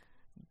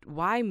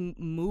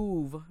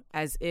move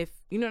as if,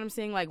 you know what I'm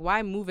saying? Like,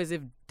 why move as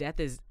if death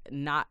is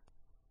not,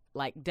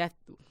 like, death,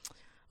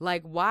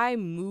 like, why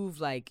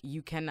move like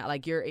you cannot,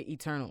 like, you're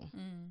eternal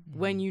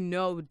when you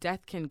know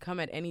death can come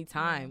at any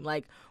time?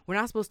 Like, we're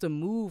not supposed to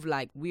move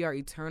like we are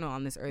eternal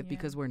on this earth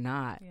because we're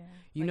not.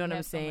 You know what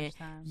I'm saying?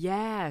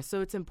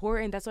 So it's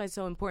important. That's why it's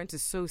so important to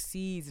sow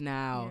seeds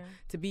now,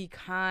 to be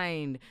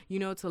kind,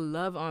 to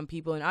love on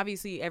people. And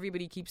obviously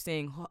everybody keeps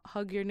saying,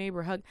 hug your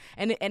neighbor, hug.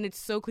 And it's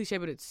so cliche,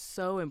 but it's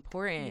so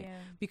important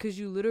because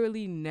you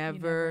literally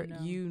never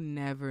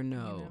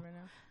know.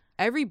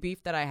 Every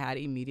beef that I had,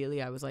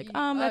 immediately I was like,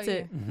 that's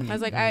it. I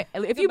was like,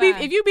 if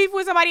you beef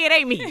with somebody, it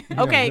ain't me,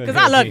 okay? Because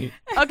I love you,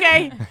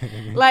 okay?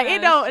 Like,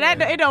 it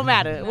don't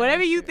matter.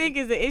 Whatever you think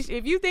is the issue.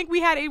 If you think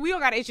we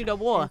don't got an issue no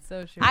more.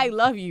 So I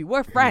love you.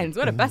 We're friends.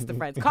 We're the best of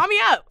friends. Call me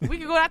up. We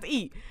can go out to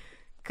eat.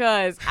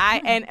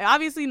 And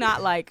obviously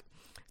not like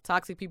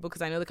toxic people,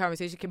 because I know the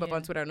conversation came up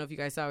on Twitter. I don't know if you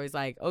guys saw it. It's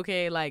like,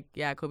 okay, like,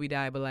 yeah, Kobe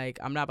died, but like,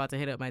 I'm not about to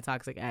hit up my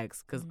toxic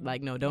ex, because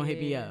like, no, don't hit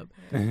me up.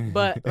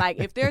 But like,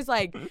 if there's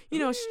like,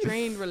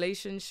 strained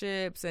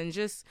relationships and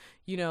just,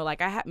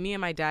 like me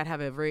and my dad have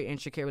a very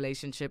intricate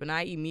relationship, and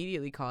I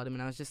immediately called him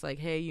and I was just like,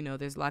 hey,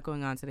 there's a lot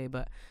going on today,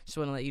 but just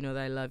want to let you know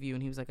that I love you.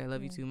 And he was like, I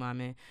love you too,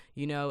 mama.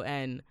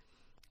 And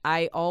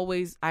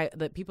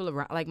the people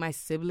around, like my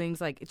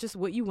siblings, like, it's just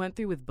what you went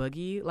through with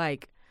Boogie,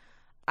 like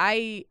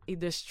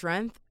the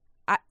strength.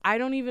 I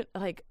don't even,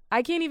 like,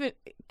 I can't even,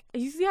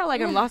 you see how, like,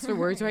 I'm lost for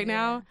words right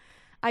now?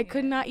 I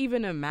could not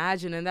even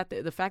imagine. And that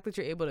the fact that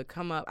you're able to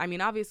come up, I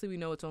mean, obviously we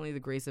know it's only the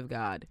grace of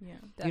God. Yeah,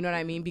 you know what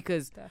I mean?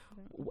 Because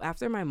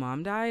after my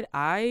mom died,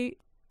 I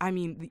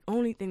mean, the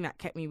only thing that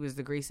kept me was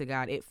the grace of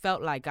God. It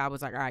felt like God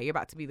was like, all right, you're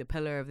about to be the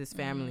pillar of this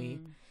family.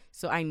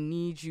 So I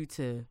need you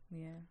to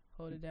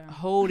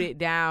hold it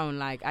down.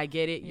 Like, I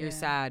get it, you're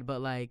sad,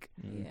 but like,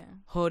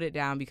 hold it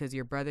down, because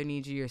your brother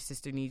needs you, your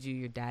sister needs you,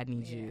 your dad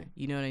needs you.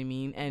 You know what I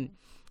mean? And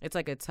it's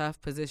like a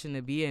tough position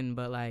to be in,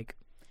 but like.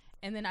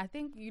 And then I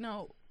think,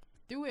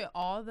 through it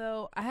all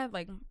though, I have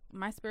like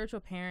my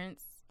spiritual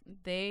parents,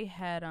 they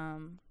had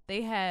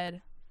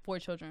 4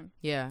 children.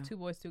 2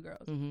 boys, 2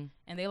 girls. And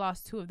they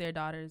lost 2 of their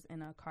daughters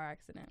in a car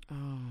accident.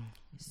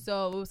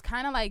 So it was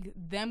kind of like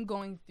them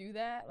going through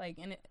that, like,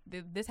 and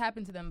this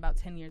happened to them about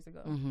 10 years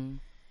ago.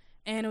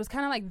 And it was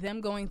kind of like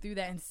them going through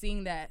that and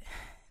seeing that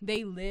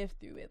they lived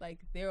through it, like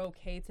they're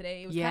okay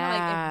today. It was kind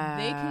of like, if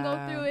they can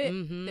go through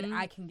it, then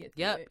I can get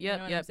through it. You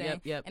know what I'm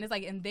saying? And it's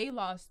like, and they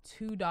lost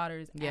 2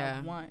 daughters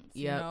at once,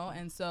 you know?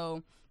 And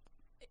so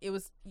it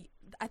was,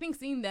 I think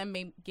seeing them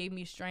gave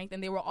me strength,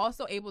 and they were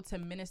also able to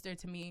minister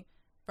to me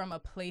from a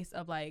place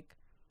of like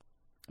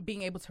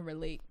being able to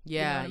relate.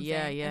 Yeah, you know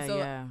what I'm saying? And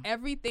so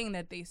everything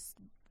that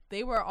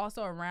they were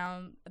also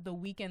around the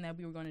weekend that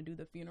we were going to do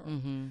the funeral.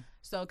 Mm-hmm.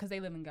 So, because they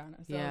live in Ghana.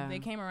 So they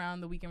came around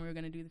the weekend we were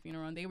going to do the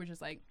funeral, and they were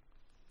just like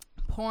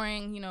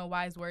pouring,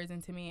 wise words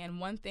into me. And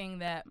one thing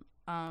that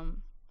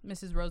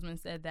Mrs. Roseman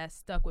said that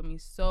stuck with me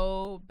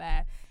so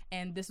bad,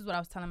 and this is what I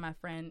was telling my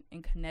friend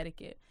in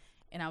Connecticut,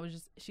 and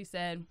she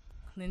said,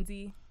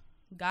 Lindsay,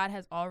 God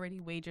has already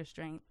weighed your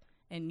strength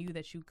and knew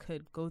that you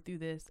could go through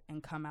this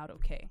and come out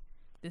okay.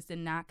 This did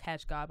not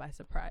catch God by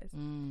surprise.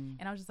 And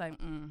I was just like,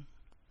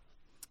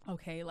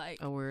 okay, like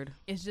a word.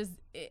 It's just,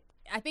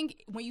 I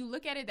think when you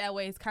look at it that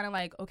way, it's kind of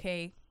like,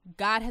 okay,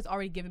 God has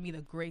already given me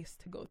the grace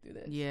to go through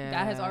this. Yeah.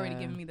 God has already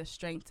given me the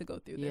strength to go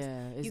through this.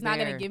 Yeah, He's not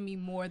going to give me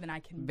more than I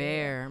can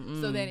bear.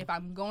 So that if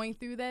I'm going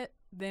through that,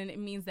 then it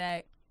means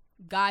that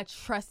God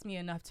trusts me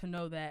enough to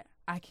know that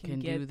I can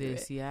get do through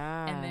this. it.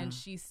 Yeah. And then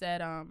she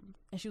said, and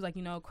she was like,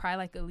 cry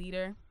like a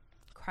leader,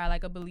 cry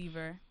like a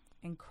believer,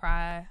 and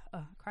cry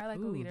like a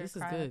leader,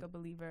 cry like a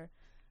believer,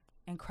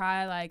 and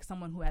cry like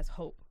someone who has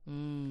hope.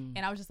 And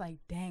I was just like,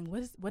 dang,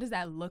 what does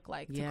that look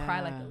like to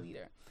cry like a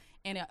leader?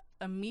 And it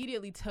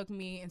immediately took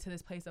me into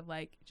this place of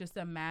like, just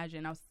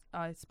imagine,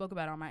 I spoke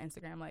about it on my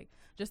Instagram, like,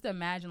 just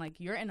imagine, like,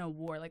 you're in a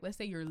war, like, let's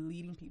say you're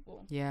leading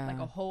people, like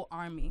a whole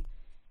army,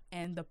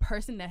 and the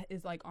person that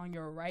is like on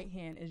your right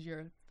hand is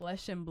your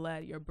flesh and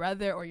blood, your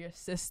brother or your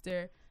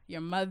sister,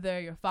 your mother,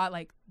 your father,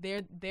 like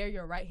they're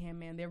your right hand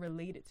man, they're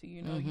related to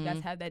you, you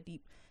guys have that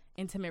deep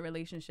intimate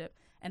relationship.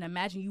 And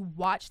imagine you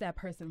watch that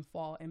person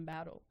fall in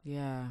battle.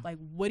 Yeah. Like,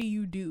 what do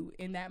you do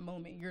in that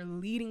moment? You're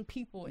leading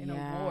people in a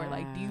war.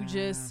 Like, do you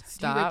just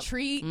stop? Do you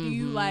retreat? Do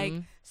you like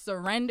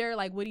surrender?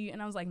 Like, what do you?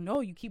 And I was like, no,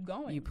 you keep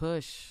going. You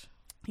push.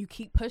 You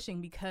keep pushing,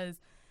 because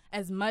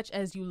as much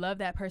as you love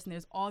that person,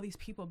 there's all these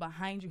people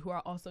behind you who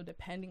are also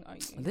depending on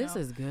you. This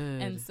is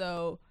good. And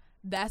so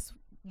that's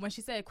when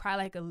she said cry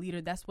like a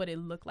leader, that's what it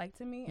looked like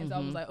to me. And so I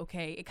was like,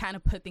 okay, it kind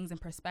of put things in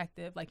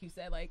perspective. Like you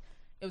said, like,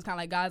 it was kind of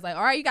like God's like,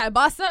 all right, you gotta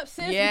boss up,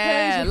 sis.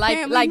 Yeah,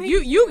 like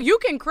you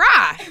can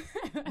cry,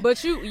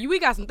 but we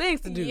got some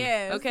things to do.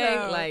 Yeah, okay.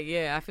 So like,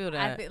 yeah, I feel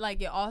that. I think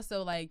like it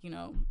also like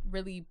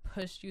really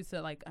pushed you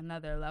to like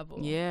another level.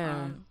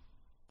 Yeah.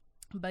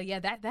 But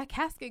yeah, that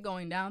casket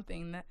going down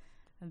thing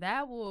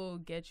that will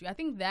get you. I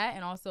think that,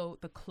 and also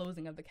the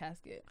closing of the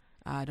casket.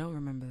 I don't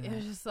remember that. It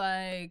was just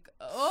like,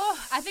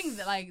 I think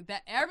that like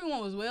that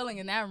everyone was wailing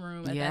in that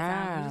room at that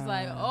time. It was just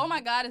like, oh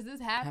my God, is this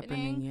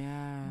happening?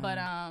 Yeah. But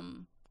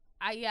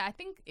I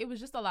think it was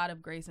just a lot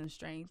of grace and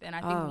strength. And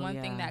I think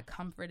one thing that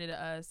comforted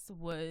us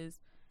was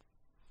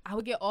I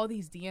would get all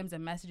these DMs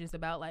and messages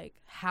about like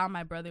how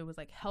my brother was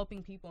like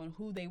helping people and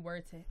who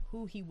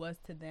he was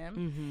to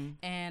them.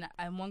 And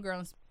one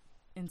girl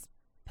in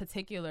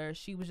particular,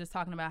 she was just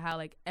talking about how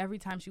like every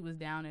time she was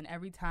down and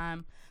every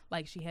time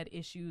like she had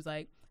issues,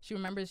 like she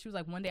remembers, she was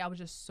like, one day I was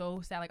just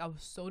so sad, like I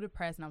was so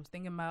depressed and I was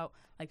thinking about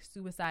like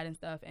suicide and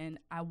stuff, and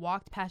I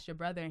walked past your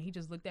brother and he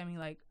just looked at me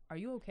like, are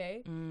you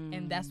okay?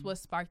 And that's what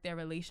sparked their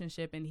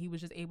relationship, and he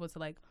was just able to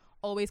like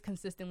always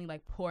consistently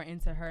like pour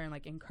into her and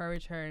like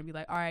encourage her and be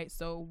like, all right,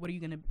 so what are you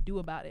gonna do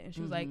about it? And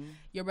she was like,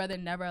 your brother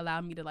never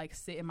allowed me to like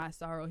sit in my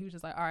sorrow. He was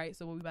just like, all right,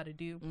 so what we about to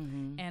do?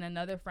 And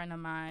another friend of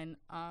mine,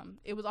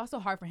 it was also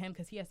hard for him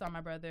because he had saw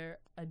my brother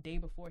a day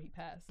before he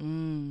passed.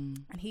 And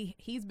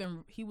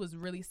he was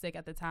really sick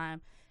at the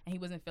time and he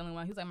wasn't feeling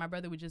well. He was like, my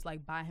brother would just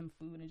like buy him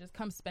food and just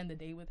come spend the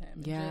day with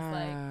him. Yeah.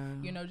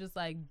 And just like, just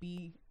like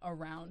be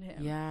around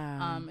him.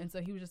 Yeah. And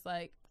so he was just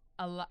like,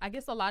 I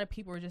guess a lot of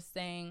people were just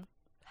saying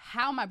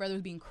how my brother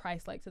was being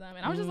Christ-like to them.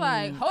 And I was just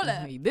like, hold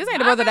up. This ain't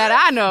the brother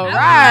that I know.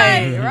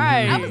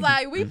 Right. I was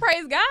like, we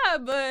praise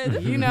God, but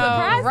this is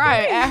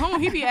right. At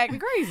home, he be acting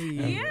crazy.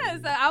 Yeah,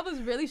 so I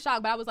was really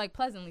shocked, but I was like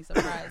pleasantly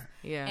surprised.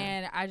 Yeah.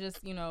 And I just,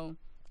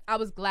 I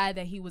was glad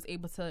that he was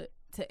able to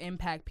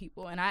impact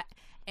people.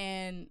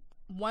 And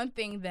one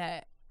thing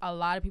that a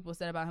lot of people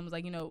said about him was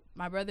like,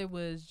 my brother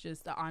was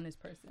just an honest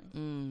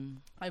person.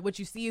 Like, what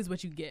you see is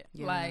what you get.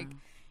 Yeah. Like,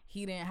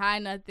 he didn't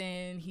hide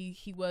nothing.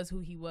 He was who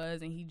he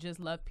was, and he just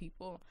loved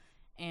people.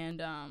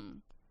 And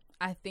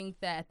I think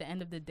that at the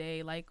end of the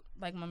day, like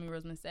Mommy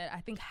Roseman said,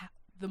 I think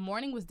the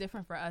mourning was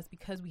different for us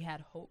because we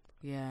had hope.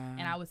 Yeah.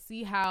 And I would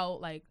see how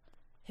like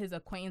his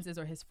acquaintances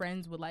or his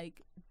friends would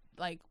like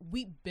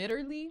weep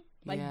bitterly,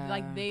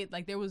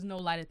 like there was no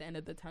light at the end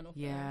of the tunnel for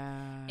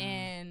them.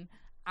 And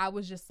I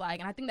was just like,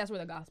 and I think that's where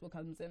the gospel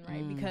comes in,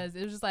 right? Because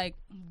it was just like,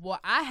 well,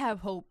 I have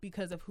hope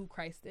because of who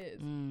Christ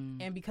is,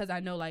 and because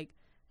I know like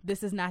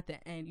this is not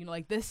the end.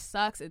 Like this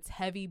sucks, it's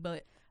heavy,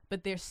 but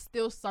there's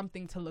still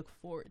something to look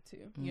forward to.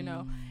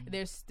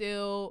 There's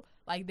still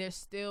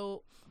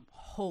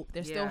hope.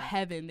 There's still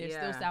heaven. There's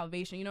still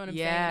salvation. You know what I'm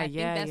saying? I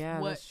think that's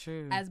what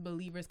as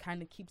believers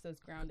kind of keeps us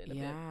grounded a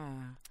bit.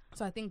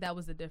 So I think that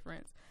was the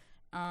difference.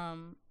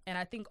 And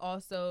I think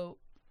also,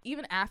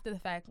 even after the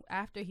fact,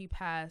 after he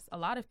passed, a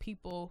lot of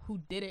people who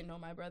didn't know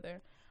my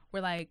brother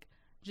were like,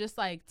 just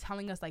like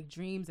telling us like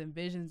dreams and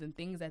visions and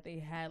things that they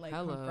had, like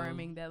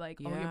confirming that like,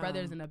 oh, your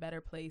brother's in a better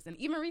place. And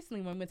even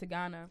recently when we went to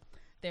Ghana,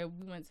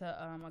 we went to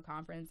a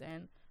conference,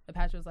 and the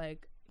pastor was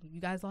like, you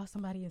guys lost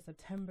somebody in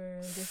September,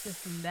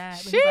 this and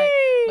that. But he's like,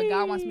 but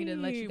God wants me to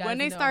let you guys know. When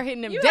they start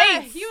hitting them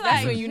dates,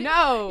 that's when you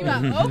know.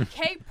 You're like,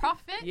 okay,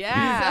 prophet.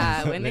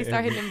 Yeah, when they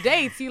start hitting them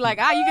dates, you like,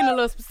 you getting a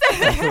little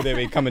specific. They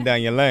be coming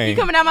down your lane. You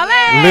coming down my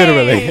lane.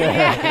 Literally.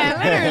 Yeah,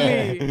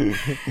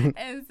 literally.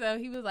 And so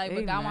he was like,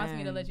 but God wants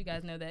me to let you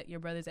guys know that your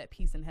brother's at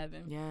peace in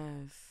heaven.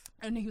 Yes.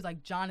 And he was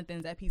like,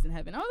 Jonathan's at peace in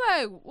heaven. I was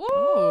like,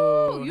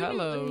 whoa,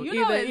 hello. You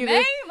know his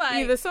name? Like,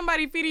 either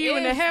somebody feeding you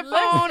in the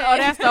headphone or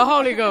that's the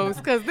Holy Ghost,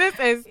 because this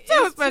is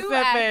too specific. Too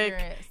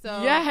accurate,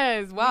 so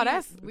yes. Wow,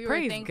 we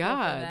praise were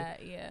God. For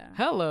that, yeah.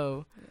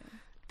 Hello. Yeah.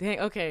 Dang,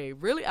 okay.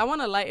 Really, I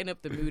want to lighten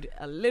up the mood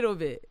a little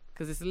bit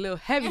because it's a little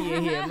heavy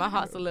in here. My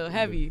heart's a little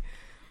heavy.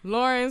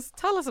 Lawrence,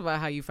 tell us about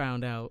how you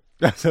found out.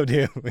 So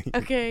dearly.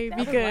 Okay,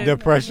 because the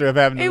pressure of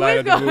having to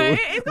lighten up the mood.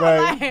 It's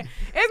not going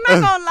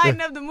to lighten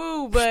up the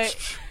mood,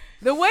 but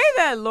the way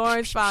that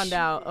Lawrence found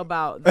out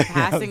about the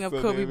passing of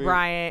Kobe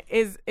Bryant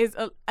is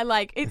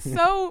like, it's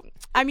so,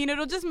 I mean,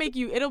 it'll just make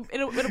you, it'll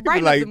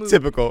brighten up the mood.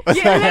 Typical.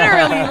 Yeah,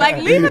 literally. Like,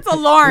 leave it to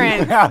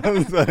Lawrence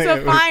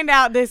to find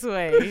out this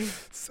way.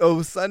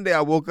 So Sunday I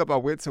woke up, I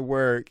went to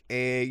work,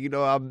 and you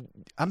know, I'm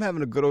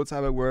having a good old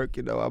time at work.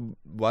 You know, I'm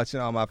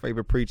watching all my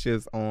favorite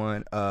preachers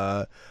on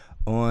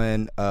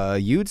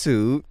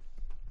YouTube,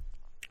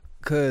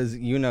 cause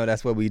you know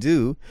that's what we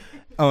do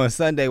on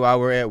Sunday while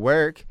we're at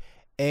work.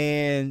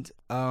 And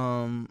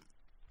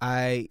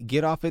I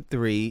get off at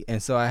 3,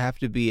 and so I have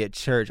to be at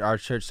church. Our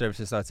church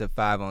service starts at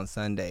 5 on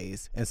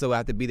Sundays, and so I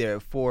have to be there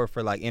at 4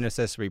 for like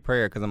intercessory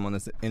prayer because I'm on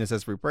the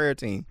intercessory prayer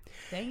team.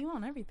 Dang, you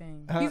on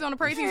everything. He's on the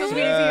prayer team, so we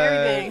need to see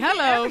everything.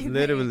 Hello,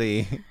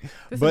 literally.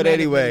 But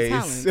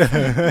anyways,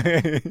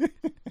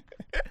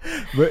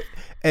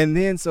 and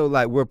then so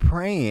like we're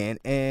praying,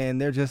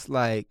 and they're just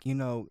like, you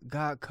know,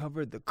 God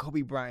covered the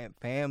Kobe Bryant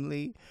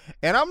family,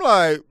 and I'm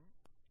like,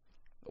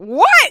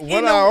 what?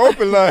 When I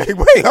open, like,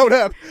 wait, hold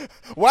up.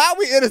 Why are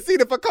we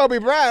interceding for Kobe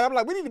Bryant? I'm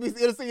like, we need to be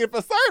interceding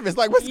for service.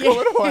 Like, what's going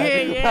on?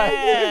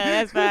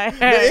 Yeah, that's right.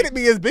 The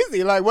enemy is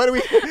busy. Like, why are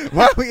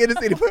we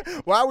interceding for,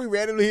 why are we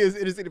randomly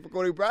interceding for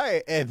Kobe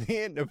Bryant? And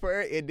then the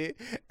prayer ended,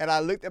 and I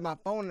looked at my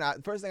phone,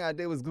 and first thing I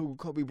did was Google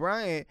Kobe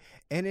Bryant,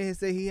 and it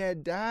said he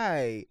had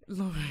died.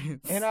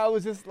 Lawrence. And I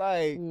was just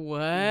like, what?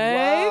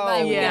 Wow.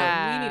 Like,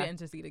 yeah. we need to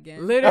intercede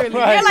again. Literally.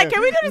 Yeah, like,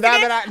 can we do this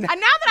again? Now that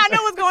I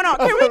know what's going on,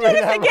 can we do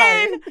this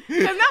again?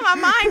 Because now my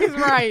mind is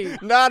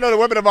right. Now I know the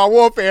weapon of our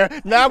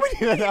warfare. Now we need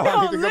to go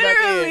back in.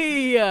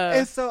 Literally.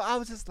 And so I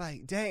was just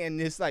like, dang.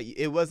 And it's like,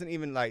 it wasn't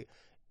even like,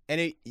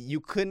 and you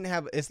couldn't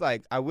have, it's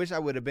like, I wish I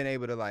would have been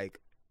able to like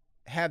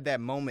have that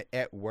moment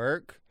at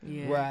work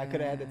where I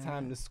could have had the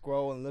time to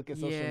scroll and look at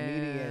social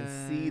media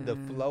and see the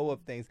flow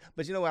of things.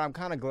 But you know what? I'm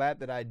kind of glad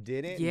that I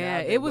didn't. Yeah,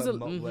 it was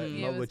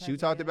what you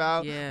talked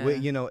about. Yeah.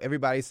 With, you know,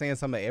 everybody saying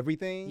some of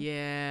everything.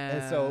 Yeah.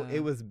 And so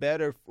it was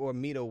better for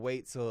me to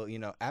wait till, you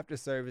know, after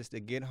service to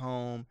get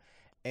home.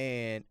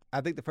 And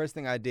I think the first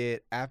thing I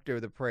did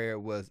after the prayer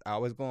was I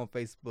always go on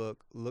Facebook,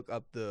 look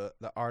up the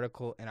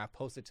article, and I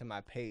post it to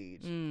my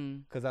page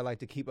because I like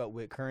to keep up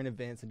with current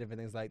events and different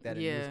things like that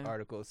in news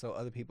articles so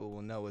other people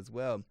will know as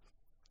well.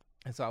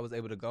 And so I was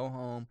able to go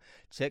home,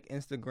 check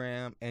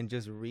Instagram, and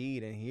just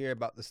read and hear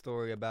about the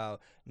story about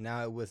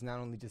now it was not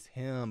only just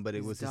him, but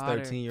it was his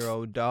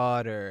 13-year-old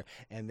daughter.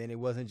 And then it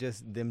wasn't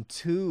just them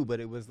two, but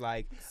it was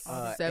like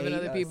 7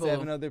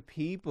 other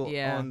people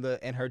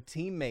and her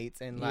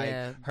teammates and like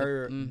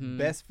her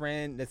best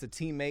friend that's a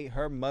teammate,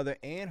 her mother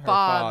and her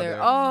father.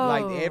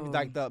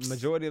 Like the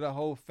majority of the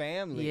whole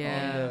family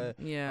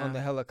on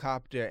the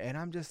helicopter. And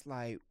I'm just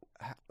like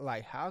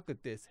how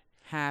could this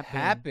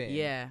happen?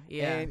 Yeah.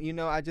 And you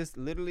know, I just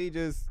literally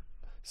just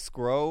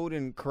scrolled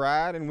and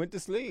cried and went to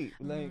sleep.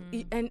 Like,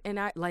 and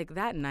I like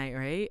that night,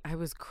 right? I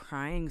was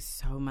crying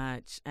so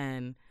much,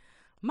 and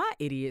my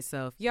idiot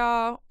self,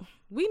 y'all.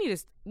 We need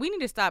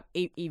to stop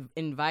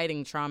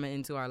inviting trauma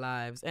into our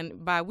lives,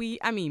 and by we,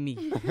 I mean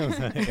me.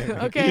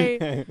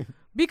 Okay.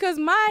 Because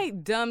my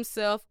dumb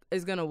self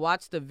is going to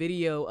watch the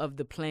video of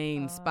the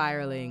plane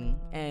spiraling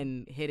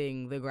and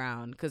hitting the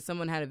ground. Because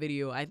someone had a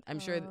video. I'm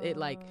sure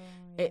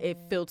it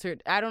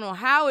filtered. I don't know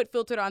how it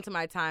filtered onto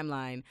my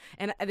timeline.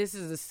 And this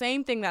is the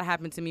same thing that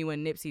happened to me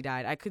when Nipsey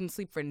died. I couldn't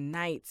sleep for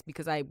nights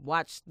because I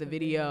watched the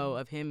video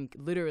of him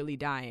literally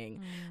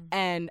dying.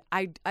 And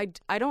I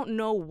don't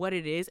know what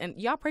it is.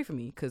 And y'all pray for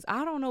me because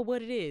I don't know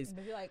what it is.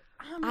 But you're like,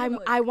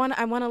 I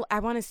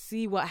want to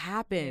see what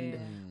happened,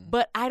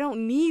 but I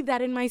don't need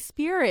that in my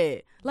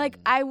spirit. Like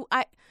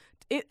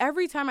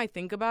every time I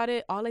think about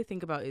it, all I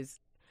think about is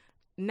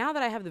now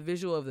that I have the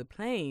visual of the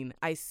plane,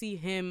 I see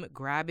him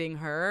grabbing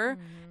her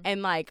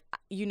and like,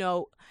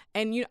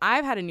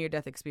 I've had a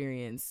near-death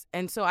experience,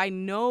 and so I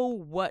know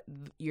what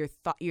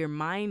your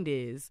mind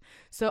is.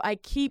 So I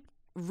keep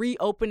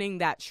reopening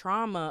that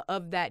trauma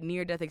of that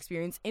near-death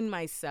experience in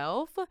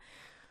myself.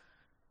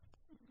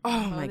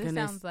 Oh my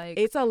goodness. Sounds like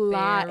it's a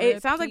lot. therapy.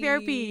 It sounds like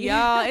therapy,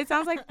 y'all. It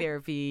sounds like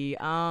therapy.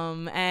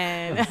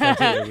 And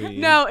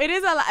no, it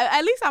is a lot.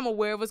 At least I'm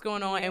aware of what's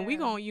going on, and we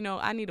going,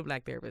 I need a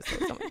black therapist. So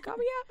somebody call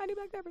me out. I need a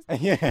black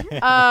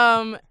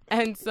therapist.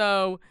 And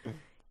so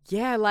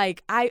yeah,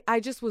 like I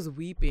just was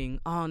weeping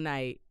all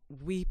night,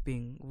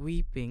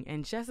 weeping,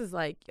 and Jess is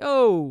like,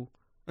 yo,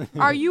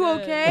 are you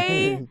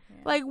okay? Yeah.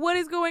 Like, what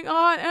is going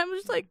on? And I'm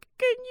just like,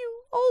 can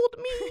you hold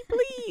me,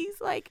 please?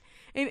 Like,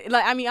 and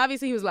like, I mean,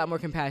 obviously he was a lot more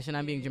compassionate.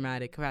 I'm being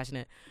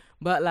compassionate,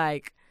 but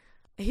like,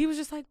 he was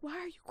just like, why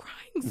are you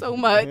crying so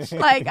much?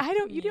 Like,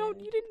 you didn't know him.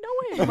 You didn't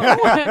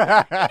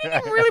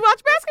even really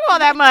watch basketball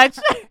that much.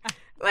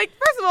 Like,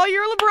 first of all,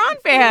 you're a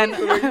LeBron fan.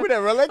 You were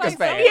never a Lakers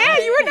fan. Yeah,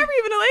 you were never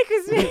even a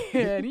Lakers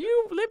fan.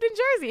 You lived in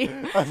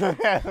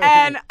Jersey.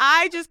 And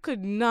I just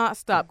could not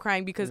stop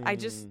crying because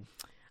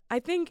I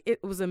think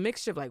it was a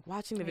mixture of like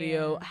watching the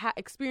video,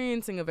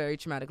 experiencing a very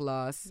traumatic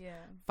loss,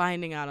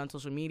 finding out on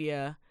social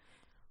media,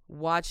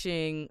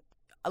 watching,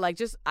 like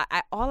just,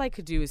 all I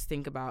could do is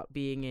think about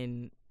being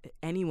in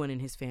anyone in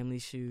his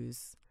family's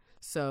shoes.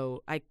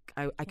 So I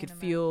could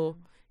feel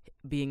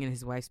being in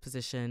his wife's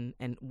position,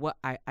 and what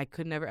I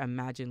could never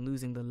imagine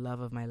losing the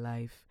love of my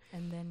life.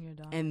 And then your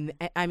daughter. And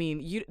I mean,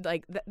 you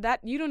like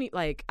that you don't need,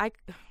 like, I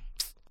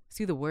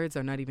see the words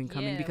are not even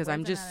coming because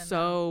I'm just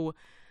so,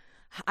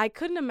 I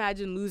couldn't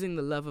imagine losing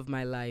the love of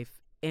my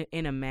life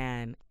in a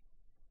man,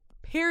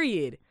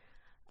 period.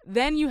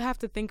 Then you have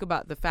to think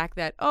about the fact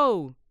that,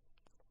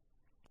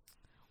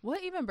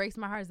 what even breaks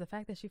my heart is the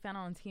fact that she found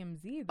out on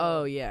TMZ,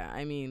 though. Oh yeah,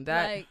 I mean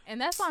that, like, and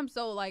that's why I'm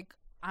so like,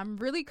 I'm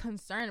really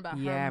concerned about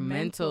her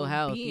mental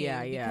health.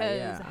 being,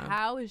 because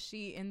how is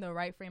she in the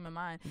right frame of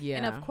mind? Yeah.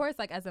 And of course,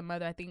 like, as a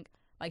mother, I think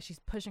like she's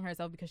pushing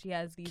herself because she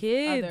has these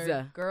kids,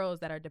 other girls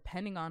that are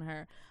depending on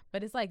her.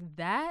 But it's like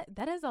that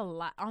is a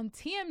lot on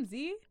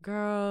TMZ,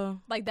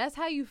 girl. Like, that's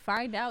how you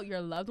find out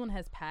your loved one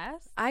has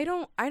passed. I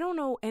don't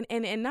know,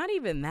 and not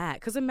even that,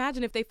 because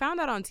imagine if they found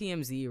out on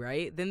TMZ,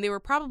 right? Then they were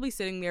probably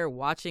sitting there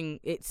watching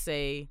it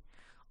say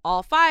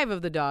all 5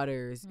 of the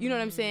daughters, you know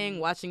what I'm saying?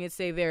 Watching it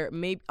say their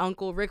maybe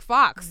Uncle Rick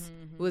Fox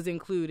was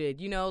included,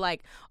 you know,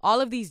 like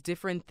all of these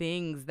different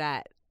things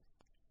that,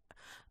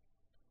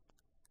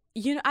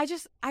 you know, I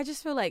just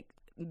feel like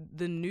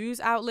the news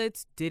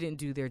outlets didn't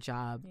do their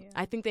job. Yeah.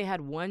 I think they had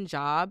one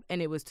job,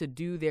 and it was to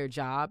do their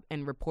job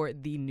and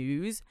report the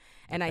news.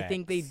 And I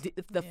think they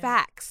did the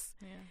facts.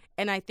 Yeah.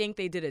 And I think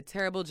they did a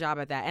terrible job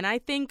at that. And I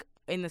think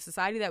in the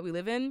society that we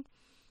live in,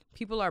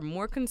 people are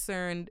more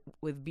concerned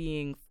with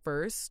being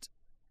first,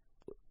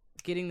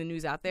 getting the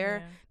news out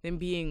there, than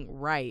being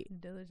right.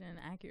 Diligent and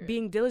accurate.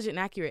 Being diligent and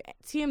accurate.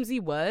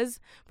 TMZ was,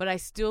 but I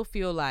still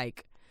feel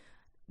like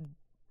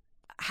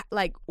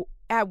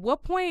at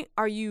what point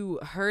are you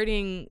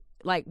hurting,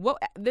 like, what,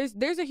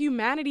 there's a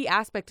humanity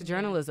aspect to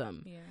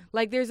journalism. Yeah.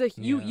 Like, there's a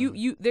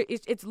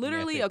it's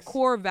literally a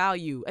core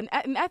value, and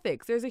in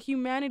ethics there's a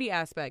humanity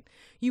aspect.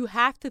 You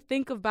have to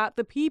think about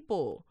the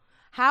people.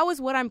 How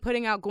is what I'm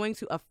putting out going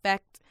to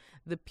affect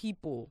the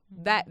people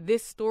that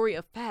this story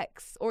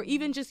affects, or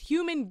even just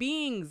human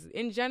beings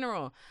in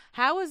general?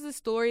 How is the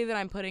story that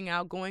I'm putting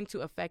out going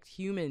to affect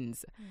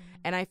humans?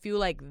 And I feel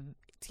like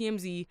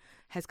TMZ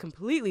has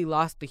completely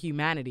lost the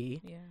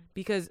humanity,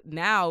 because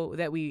now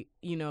that we,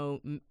 you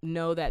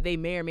know that they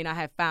may or may not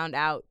have found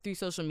out through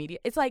social media,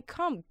 it's like,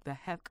 come the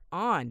heck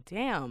on,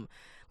 damn.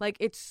 Like,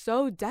 it's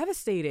so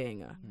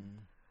devastating.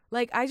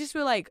 Like, I just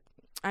feel like,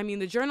 I mean,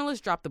 the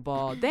journalist dropped the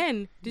ball.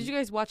 Then, did you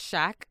guys watch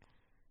Shaq?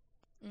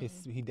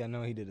 He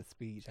did a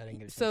speech. I didn't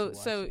get a chance to watch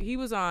so it. He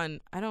was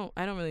on, I don't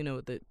really know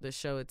what the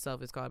show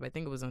itself is called, but I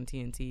think it was on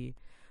TNT.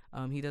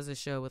 He does a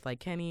show with like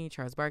Kenny,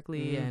 Charles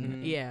Barkley,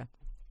 and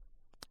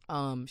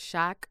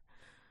Shaq,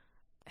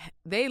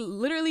 they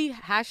literally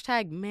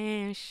hashtag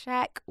man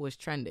Shaq was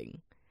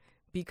trending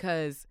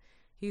because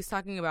he was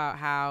talking about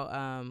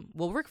how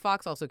Rick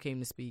Fox also came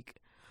to speak,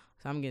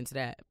 so I'm getting to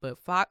that, but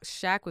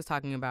Shaq was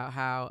talking about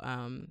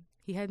how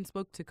he hadn't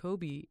spoke to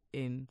Kobe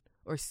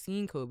or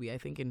seen Kobe, I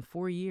think, in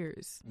 4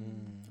 years.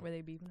 Were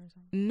they beefing or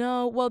something?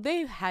 No, well,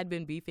 they had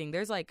been beefing.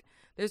 There's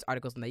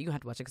articles on that. You gonna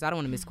have to watch it because I don't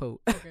want to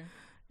misquote. Okay.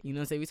 You know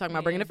what I'm saying? We're talking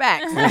about bringing the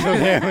facts.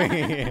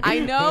 I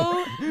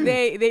know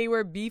they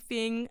were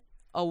beefing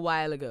a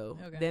while ago.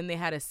 Okay. Then they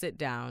had a sit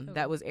down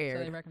that was aired.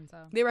 So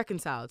they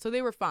reconciled. So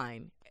they were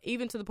fine.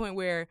 Even to the point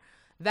where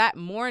that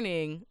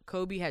morning,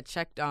 Kobe had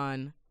checked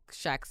on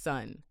Shaq's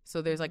son.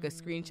 So there's like a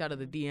screenshot of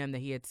the DM that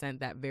he had sent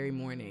that very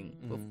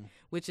morning,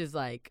 which is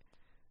like,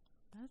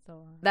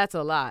 that's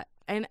a lot.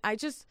 And I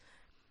just,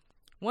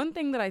 one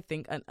thing that I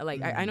think,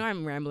 I know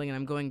I'm rambling and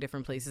I'm going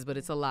different places, but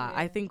it's a lot.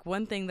 I think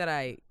one thing that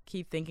I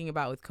keep thinking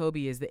about with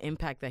Kobe is the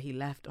impact that he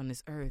left on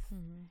this earth.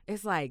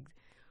 It's like,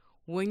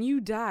 when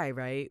you die,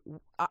 right?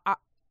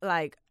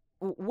 Like,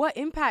 what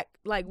impact,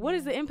 like, what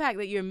is the impact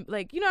that you're,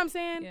 like, you know what I'm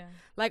saying? Yeah.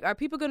 Like, are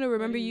people going to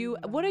remember you?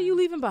 What are you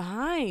leaving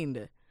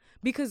behind?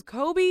 Because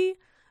Kobe,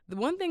 the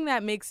one thing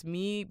that makes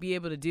me be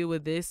able to deal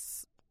with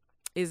this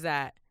is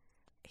that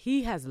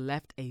he has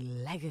left a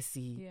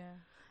legacy. Yeah.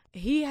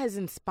 He has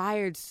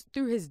inspired,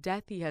 through his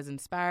death, he has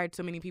inspired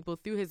so many people.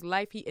 Through his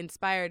life, he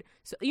inspired,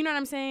 so, you know what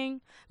I'm saying?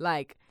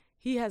 Like,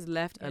 he has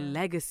left a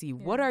legacy. Yeah.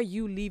 What are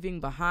you leaving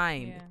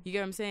behind? Yeah. You get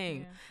what I'm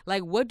saying? Yeah.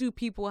 Like, what do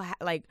people,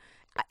 like,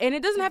 And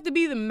it doesn't have to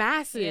be the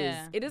masses.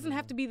 Yeah. It doesn't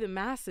have to be the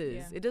masses.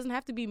 Yeah. It doesn't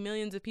have to be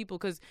millions of people,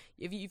 because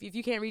if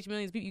you can't reach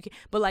millions of people, you can't.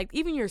 But like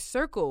even your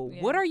circle,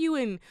 Yeah. what are you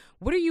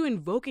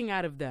invoking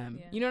out of them?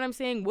 Yeah. You know what I'm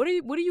saying? What are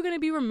you going to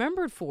be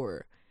remembered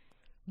for?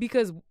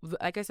 Because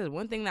like I said,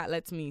 one thing that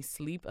lets me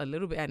sleep a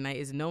little bit at night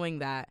is knowing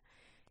that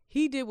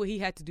he did what he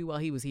had to do while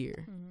he was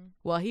here. Mm-hmm.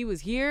 While he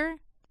was here,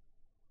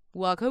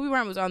 while Kobe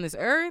Bryant was on this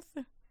earth,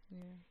 Yeah.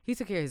 he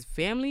took care of his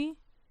family.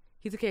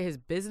 He took care of his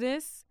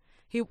business.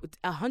 He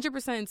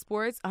 100% in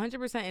sports,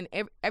 100%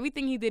 in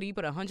everything he did. He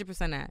put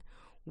 100% at.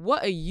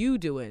 What are you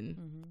doing?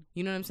 Mm-hmm.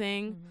 You know what I'm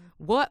saying?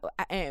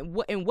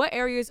 Mm-hmm. In what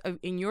areas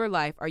in your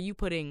life are you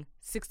putting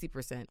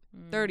 60%,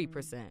 30%,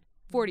 40%?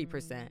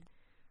 Mm-hmm.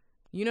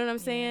 You know what I'm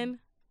saying?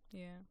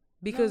 Yeah.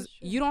 Because it's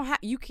true. you don't have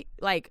you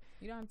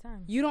don't have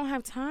time. you don't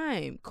have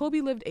time.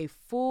 Kobe lived a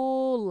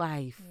full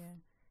life. Yeah.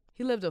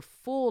 He lived a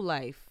full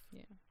life.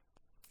 Yeah.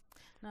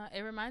 No,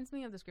 it reminds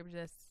me of the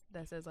scripture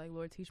that says like,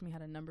 Lord, teach me how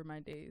to number my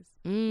days.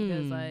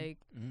 Because like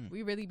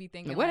we really be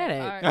thinking Where like,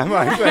 that at? our- I'm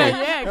like,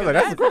 Yeah, 'cause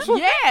that's a question.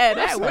 Yeah,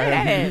 that where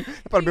that at?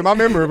 Probably be my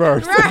memory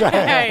verse.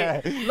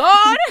 Right.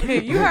 Lord,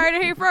 you heard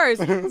it here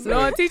first.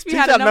 Lord, teach me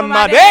how to number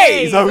my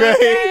days, days. okay?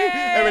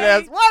 Every day,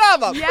 that's one of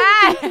them.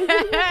 Yes.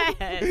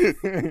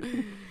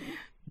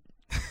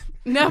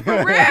 No,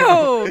 for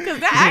real.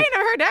 Because I ain't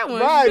never heard that one.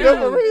 Right, no,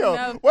 for real.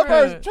 No, What for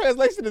real. verse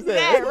translation is that?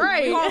 Yeah,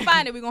 right. we gonna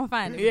find it. We gonna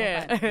find it.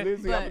 Yeah.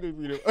 Listen, But- I'm gonna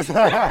do it. It's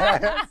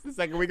the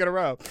second week in a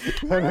row.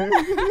 No,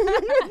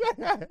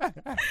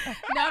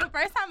 the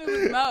first time it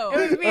was Mo.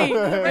 It was me.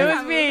 It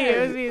was me. It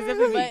was me. It's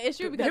definitely me. But it's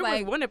true because There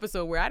like, was one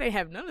episode where I didn't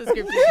have none of the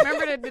scriptures.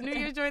 Remember the New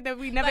Year's joint that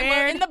we never like well,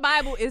 aired? in the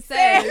Bible it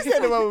says.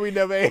 The one we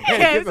never had.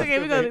 Yeah, it's okay.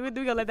 We're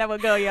gonna let that one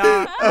go,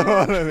 y'all.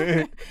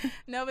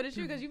 No, but it's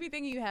true because you be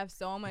thinking you have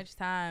so much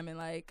time and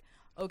like,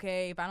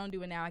 okay, if I don't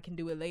do it now, I can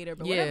do it later.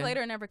 But what Yeah. if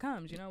later never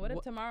comes? You know, what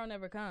if tomorrow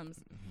never comes?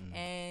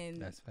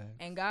 And That's fact.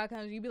 and God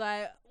comes, you be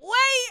like,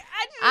 wait,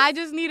 I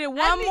just needed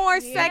one think- more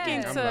yeah.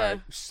 second I'm to. like,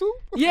 soup.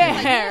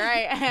 Yeah,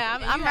 right.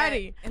 I'm you had-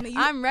 ready. and then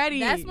I'm ready.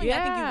 That's when I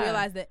think Yeah. you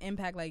realize the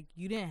impact. Like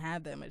you didn't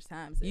have that much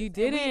time. Sis. You And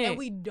didn't. and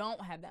we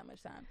don't have that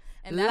much time.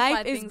 And that's why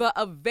Life is things- but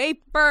a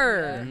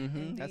vapor.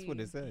 Mhm, that's what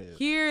it says.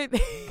 Here,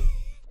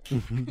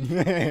 He's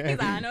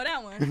like, I know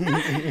that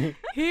one.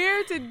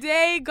 here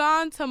today,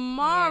 gone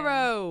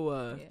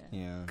tomorrow. Yeah.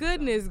 Yeah.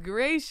 Goodness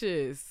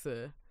gracious.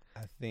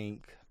 I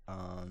think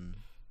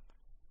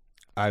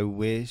I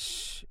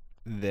wish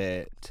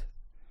that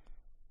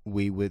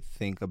we would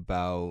think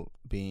about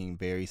being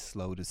very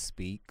slow to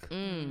speak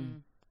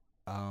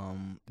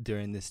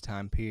during this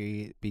time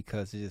period,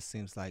 because it just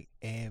seems like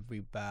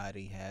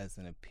everybody has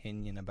an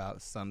opinion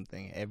about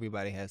something.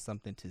 Everybody has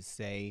something to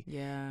say.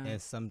 Yeah.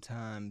 And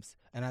sometimes,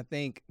 and I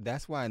think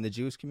that's why in the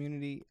Jewish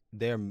community,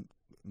 they're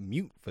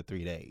mute for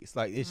 3 days.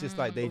 Like, it's just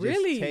like they just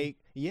Really?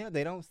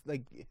 they don't,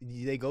 like,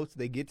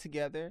 they get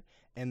together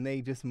and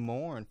they just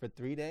mourn for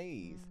 3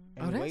 days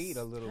Oh, and that's- wait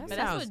a little that bit.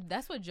 But sounds-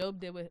 that's what Job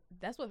did with.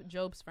 That's what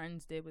Job's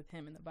friends did with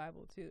him in the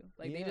Bible too.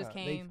 Like they just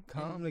Yeah, came.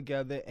 come and-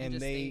 together and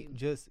just they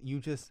stayed. you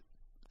just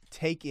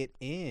take it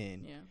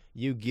in. Yeah.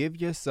 You give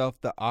yourself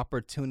the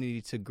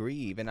opportunity to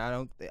grieve, and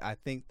I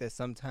think that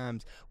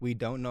sometimes we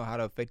don't know how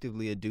to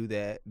effectively do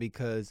that,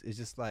 because it's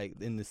just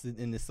like in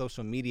this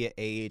social media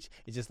age,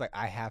 it's just like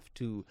I have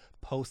to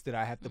post it,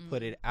 I have to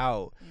put it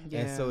out,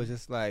 and so Yeah. it's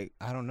just like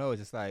I don't know,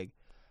 it's just like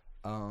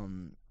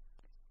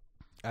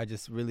I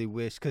just really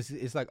wish, because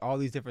it's like all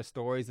these different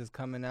stories is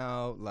coming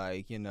out,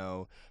 like, you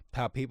know,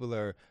 how people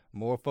are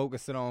more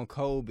focusing on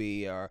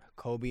Kobe, or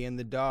Kobe and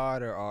the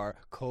daughter, or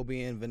Kobe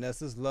and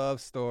Vanessa's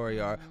love story,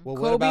 or well,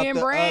 what Kobe about and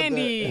the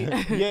Brandy.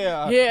 other,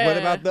 yeah, Yeah. what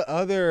about the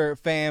other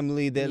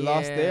family that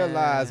lost their Yeah.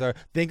 lives, or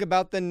think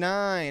about the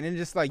 9, and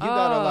just like you Oh,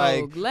 gotta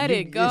like let you-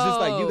 it It's just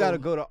like you go. gotta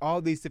go to all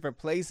these different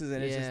places,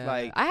 and it's just Yeah.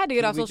 like I had to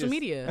get can off we social just-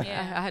 media.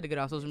 Yeah. I had to get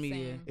off social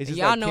media. Same. It's And just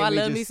y'all like, know can I we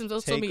love me just some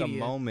social take media. a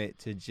moment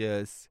to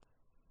just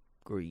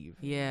grieve.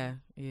 Yeah,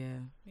 yeah.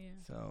 Yeah.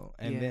 So,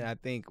 and Yeah. then I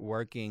think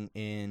working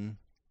in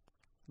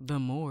The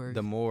morgue.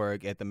 the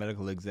morgue at the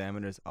medical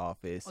examiner's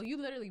office. Oh, you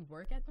literally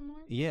work at the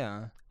morgue?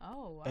 Yeah,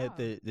 Oh, wow. at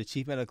the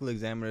chief medical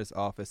examiner's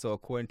office. So,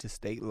 according to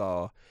state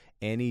law,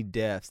 any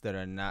deaths that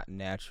are not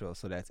natural,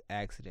 so that's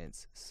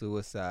accidents,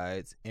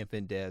 suicides,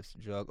 infant deaths,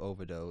 drug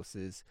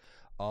overdoses,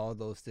 all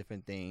those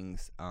different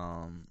things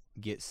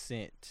get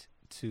sent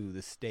to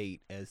the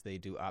state as they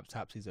do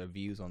autopsies or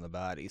views on the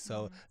body.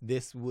 So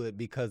this would,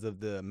 because of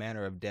the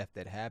manner of death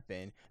that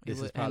happened, this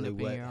would is end probably up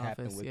in what your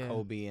happened office, with yeah.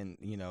 Kobe and,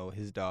 you know,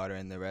 his daughter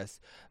and the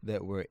rest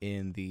that were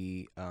in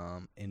the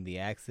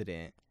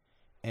accident.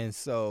 And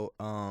so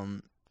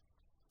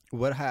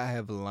what I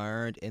have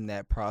learned in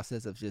that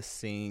process of just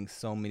seeing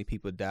so many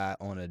people die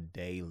on a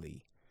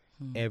daily,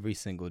 every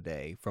single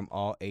day, from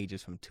all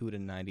ages, from 2 to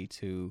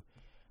 92,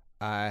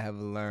 I have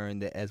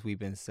learned that, as we've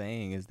been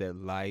saying, is that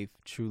life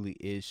truly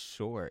is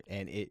short,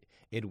 and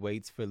it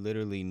waits for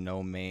literally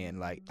no man.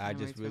 Like, I It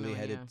just waits for really no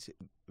had one, to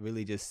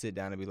really just sit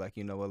down and be like,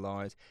 you know what,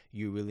 Lawrence,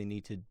 you really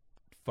need to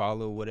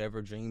follow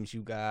whatever dreams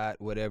you got,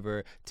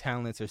 whatever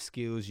talents or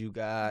skills you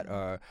got,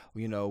 or,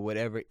 you know,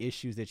 whatever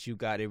issues that you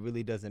got. It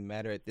really doesn't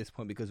matter at this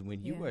point, because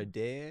when you are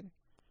dead,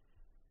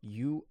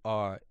 you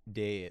are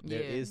dead.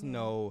 There is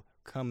no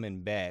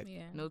coming back.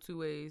 No two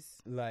ways.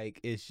 Like,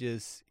 it's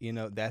just, you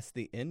know, that's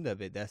the end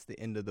of it. That's the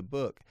end of the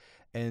book.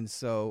 And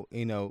so,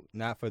 you know,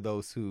 not for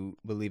those who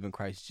believe in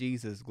Christ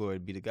Jesus, glory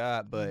be to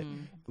God, but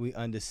we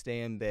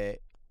understand that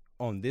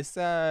on this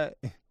side,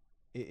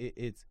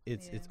 it's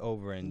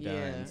over and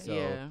done.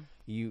 So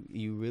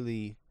you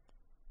really,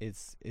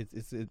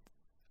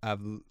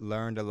 I've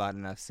learned a lot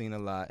and I've seen a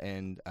lot,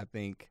 and I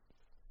think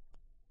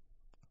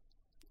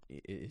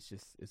it's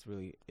a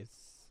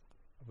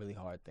really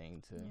hard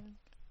thing to.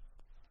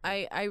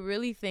 I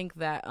really think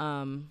that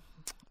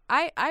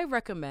I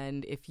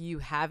recommend, if you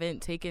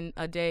haven't taken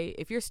a day,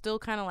 if you're still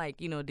kind of like,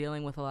 you know,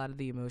 dealing with a lot of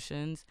the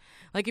emotions,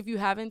 like if you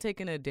haven't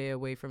taken a day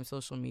away from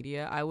social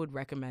media, I would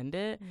recommend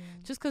it,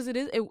 just because it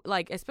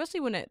like, especially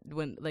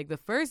when like the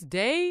first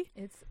day,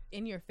 it's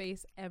in your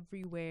face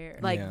everywhere.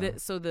 Like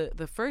so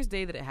the first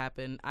day that it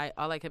happened,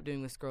 all I kept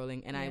doing was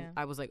scrolling, and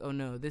I was like, oh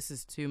no, this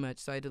is too much.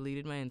 So I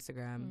deleted my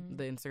Instagram,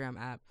 the Instagram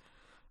app,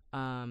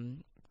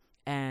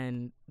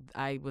 and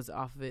I was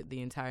off of it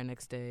the entire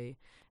next day.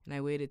 And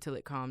I waited till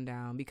it calmed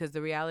down, because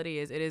the reality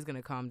is it is going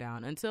to calm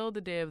down until the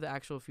day of the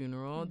actual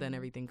funeral. Then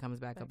everything comes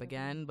back up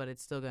again, but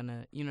it's still going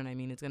to, you know what I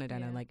mean? It's going to die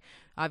down. Like,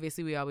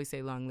 obviously we always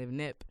say long live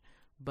Nip,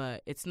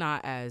 but it's not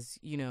as,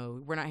 you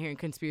know, we're not hearing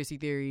conspiracy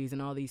theories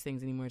and all these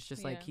things anymore. It's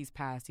just like, he's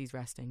passed, he's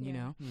resting, you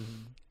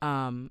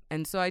know?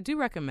 And so I do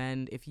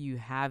recommend, if you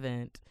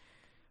haven't,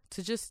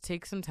 to just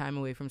take some time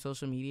away from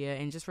social media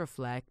and just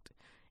reflect.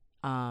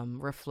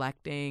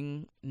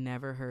 Reflecting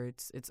never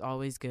hurts. It's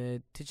always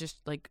good to just,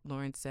 like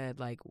Lauren said,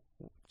 like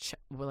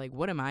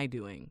what am I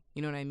doing?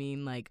 You know what I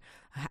mean? Like,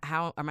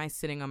 how am I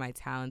sitting on my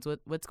talents?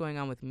 What's going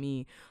on with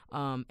me?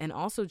 And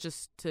also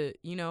just to,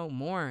 you know,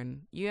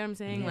 mourn. You know what I'm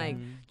saying? Like,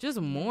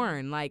 just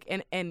mourn. Like,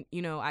 and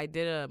you know, I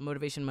did a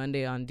Motivation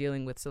Monday on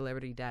dealing with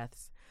celebrity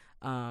deaths.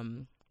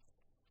 And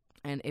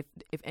if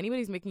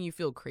anybody's making you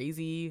feel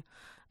crazy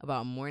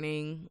about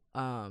mourning,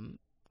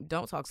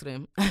 don't talk to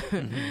them,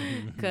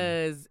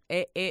 because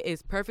it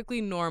is perfectly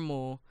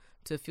normal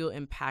to feel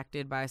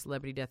impacted by a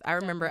celebrity death. I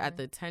remember at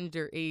the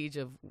tender age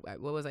of,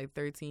 what was I,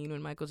 13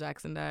 when Michael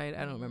Jackson died?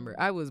 I don't remember.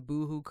 I was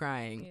boohoo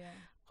crying.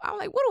 I'm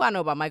like, what do I know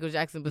about Michael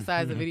Jackson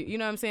besides the video? You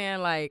know what I'm saying?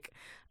 Like,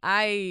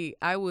 I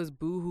was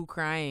boohoo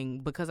crying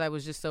because I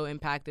was just so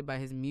impacted by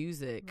his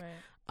music,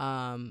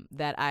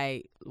 that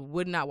I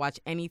would not watch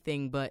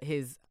anything but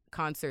his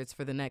concerts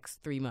for the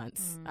next 3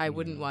 months. I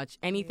wouldn't watch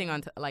anything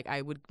on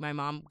my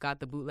mom got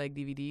the bootleg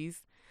DVDs.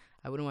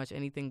 I wouldn't watch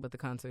anything but the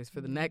concerts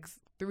for the next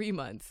 3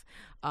 months.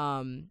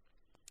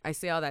 I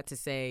say all that to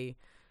say,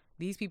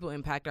 these people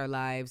impact our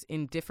lives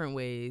in different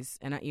ways.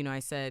 And I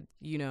said,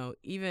 you know,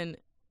 even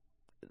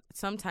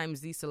sometimes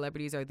these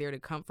celebrities are there to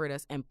comfort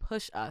us and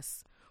push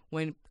us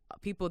when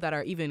people that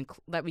are even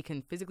that we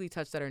can physically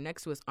touch that are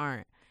next to us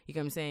aren't. You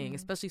know what I'm saying?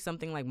 Especially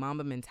something like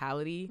Mamba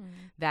mentality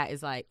that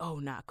is like, oh,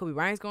 nah, Kobe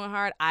Bryant's going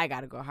hard, I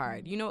gotta go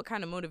hard. You know what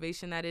kind of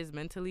motivation that is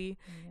mentally?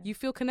 You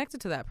feel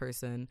connected to that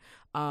person.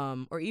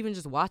 Or even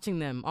just watching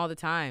them all the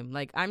time.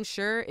 Like, I'm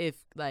sure if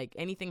like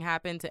anything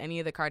happened to any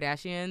of the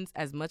Kardashians,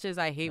 as much as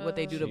I hate what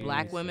they do to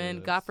black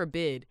women, God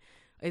forbid,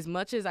 as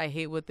much as I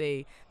hate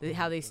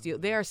how they steal,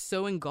 they are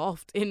so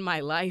engulfed in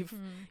my life.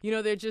 You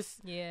know, they're just,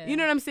 you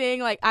know what I'm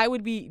saying? Like, I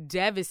would be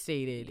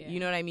devastated, you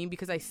know what I mean?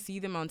 Because I see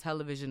them on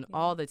television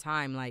all the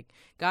time. Like,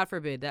 God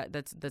forbid,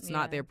 that's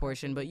not their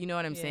portion. But you know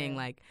what I'm saying?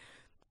 Like,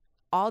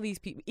 all these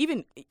people,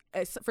 even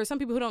for some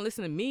people who don't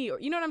listen to me, or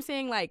you know what I'm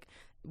saying? Like,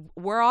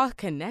 we're all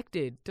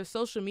connected. The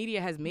social media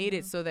has made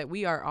it so that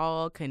we are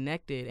all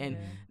connected.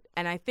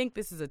 And I think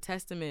this is a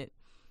testament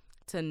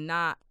to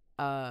not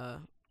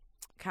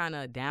kind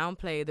of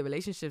downplay the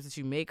relationships that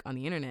you make on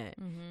the internet,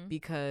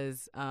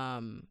 because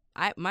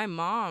my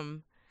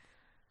mom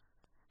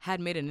had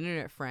made an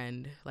internet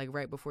friend like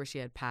right before she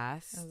had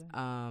passed.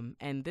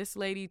 And this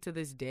lady to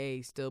this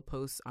day still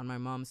posts on my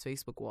mom's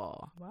Facebook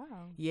wall.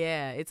 Wow.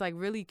 Yeah, it's like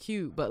really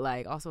cute, but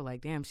like also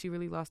like, damn, she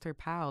really lost her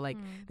pal. Like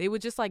they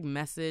would just like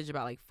message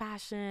about like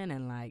fashion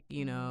and like,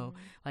 you know,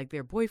 like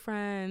their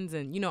boyfriends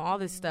and, you know, all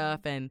this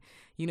stuff. And,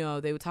 you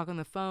know, they would talk on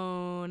the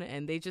phone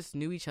and they just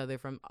knew each other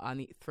from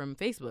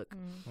Facebook.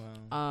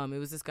 Wow. It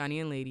was this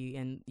Ghanaian lady,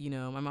 and, you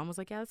know, my mom was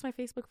like, yeah, that's my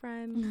Facebook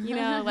friend. You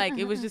know, like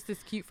it was just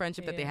this cute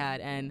friendship that they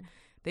had. And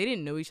they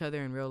didn't know each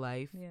other in real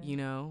life, you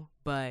know,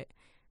 but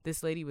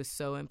this lady was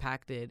so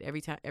impacted.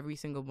 Every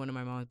single one of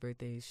my mom's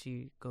birthdays,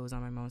 she goes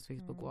on my mom's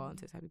Facebook wall and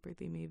says, happy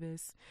birthday,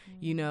 Mavis,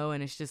 you know,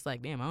 and it's just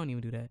like, damn, I don't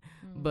even do that.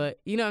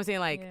 But you know what I'm saying?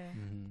 Like,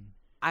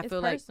 I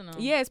feel personal.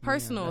 Like, it's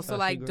personal. Yeah, so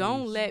like,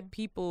 don't let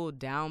people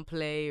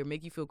downplay or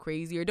make you feel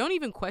crazy, or don't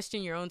even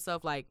question your own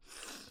self. Like,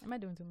 am I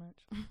doing too much?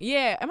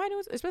 Yeah, am I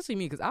doing? Especially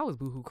me, because I was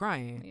boohoo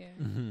crying.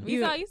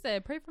 Yeah, you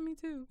said pray for me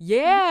too.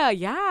 Yeah,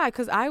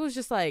 because I was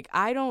just like,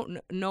 I don't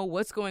know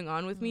what's going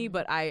on with me,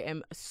 but I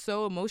am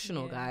so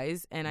emotional,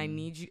 guys, and I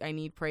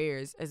need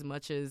prayers as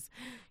much as,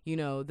 you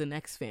know, the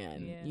next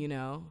fan. You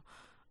know,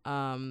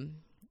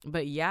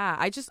 But yeah,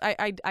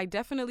 I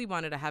definitely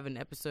wanted to have an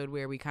episode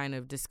where we kind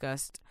of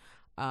discussed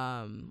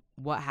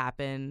what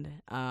happened,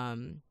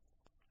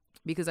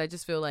 because I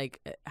just feel like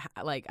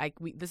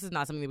this is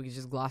not something that we can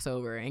just gloss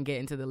over and get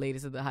into the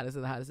latest of the hottest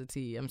of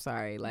tea. I'm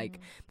sorry, like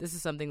this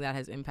is something that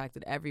has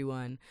impacted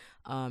everyone,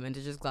 and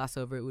to just gloss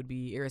over it would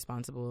be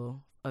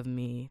irresponsible of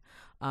me.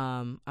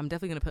 I'm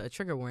definitely gonna put a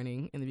trigger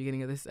warning in the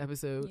beginning of this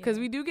episode because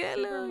we do get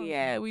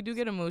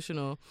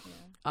emotional.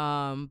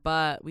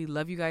 But we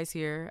love you guys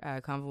here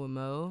at Convo with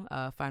Mo.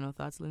 Final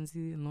thoughts,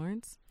 Lindsay and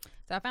Lawrence?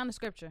 So I found the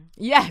scripture.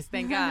 Yes,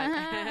 thank God.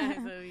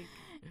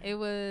 It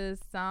was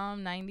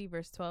Psalm 90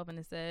 verse 12, and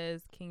it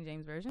says, King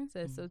James Version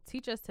says, so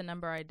teach us to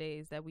number our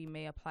days that we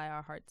may apply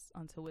our hearts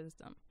unto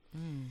wisdom.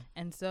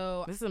 And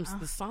so this is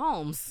the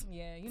Psalms.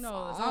 Yeah, the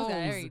Psalms got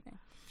everything.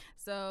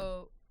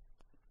 So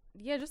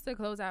yeah, just to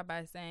close out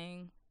by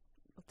saying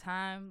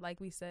time,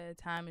 like we said,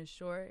 time is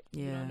short.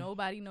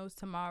 Nobody knows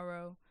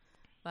tomorrow.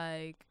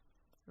 Like,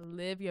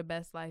 live your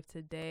best life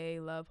today,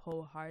 love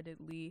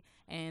wholeheartedly,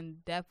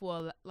 and death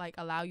will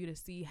allow you to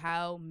see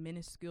how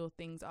minuscule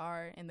things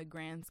are in the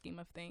grand scheme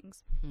of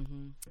things.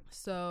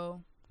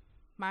 So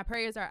my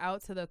prayers are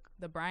out to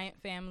the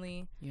Bryant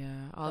family,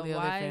 all the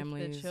wife, other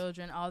families, the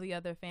children, all the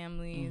other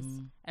families,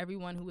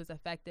 everyone who was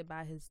affected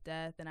by his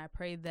death. And I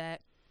pray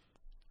that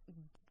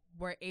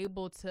we're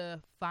able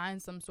to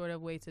find some sort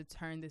of way to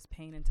turn this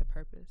pain into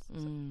purpose.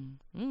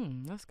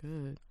 That's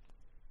good.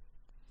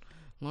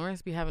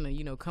 Lawrence be having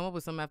to, come up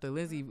with something after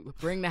Lindsay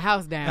bring the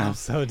house down. I'm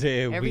so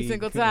dead every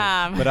single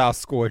time. But I'll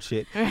scorch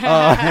it.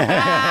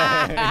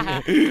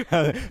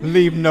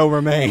 Leave no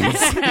remains.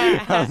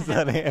 I'm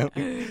so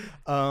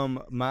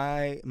damn.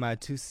 My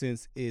 2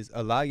 cents is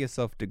allow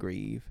yourself to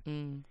grieve.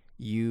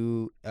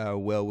 You are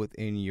well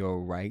within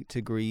your right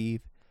to grieve.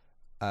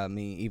 I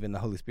mean, even the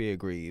Holy Spirit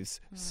grieves.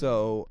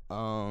 So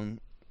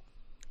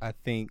I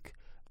think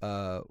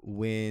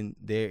when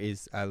there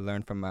is, I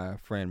learned from my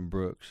friend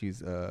Brooke,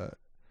 she's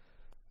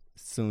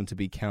soon to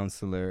be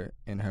counselor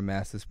in her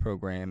master's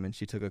program, and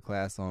she took a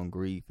class on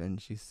grief,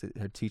 and she said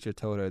her teacher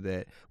told her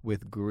that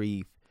with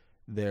grief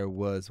there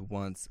was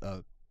once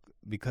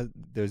because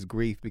there's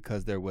grief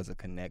because there was a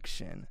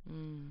connection.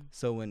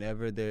 So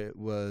whenever there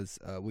was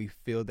we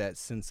feel that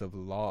sense of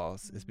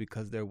loss, it's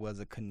because there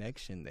was a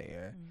connection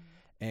there,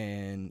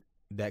 and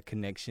that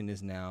connection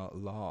is now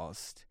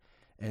lost.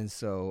 And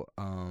so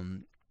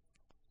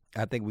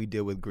I think we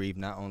deal with grief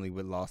not only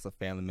with loss of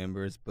family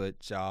members, but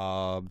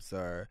jobs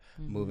or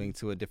moving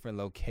to a different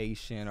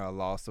location, or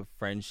loss of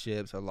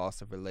friendships or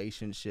loss of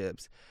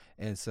relationships.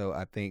 And so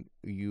I think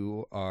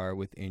you are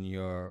within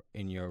your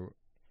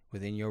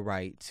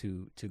right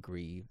to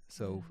grieve.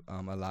 So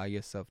allow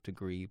yourself to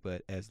grieve.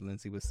 But as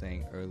Lindsay was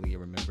saying earlier,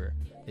 remember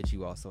that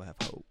you also have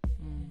hope.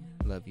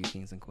 Love you,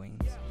 kings and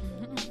queens.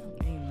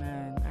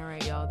 Amen. All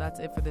right, y'all.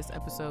 That's it for this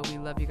episode. We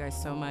love you guys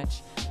so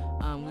much.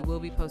 We will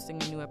be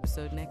posting a new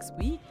episode next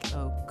week.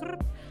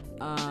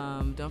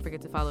 Don't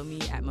forget to follow me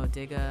at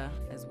Modiga,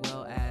 as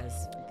well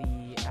as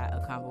the at A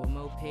Convo with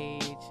Mo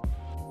page.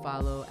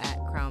 Follow at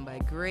Crown by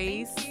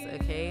Grace.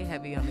 Okay,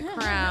 heavy on the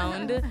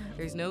crowned.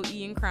 There's no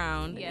E in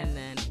crowned. Yes. And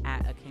then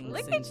at A King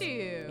Look Since, at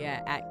you.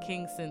 Yeah, at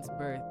King Since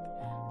Birth.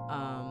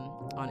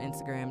 On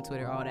Instagram,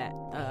 Twitter, all that.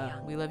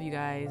 We love you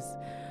guys.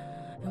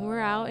 And we're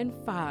out in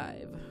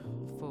 5,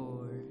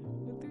 4,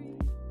 3,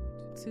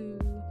 2,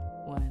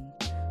 1.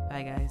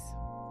 Bye, guys.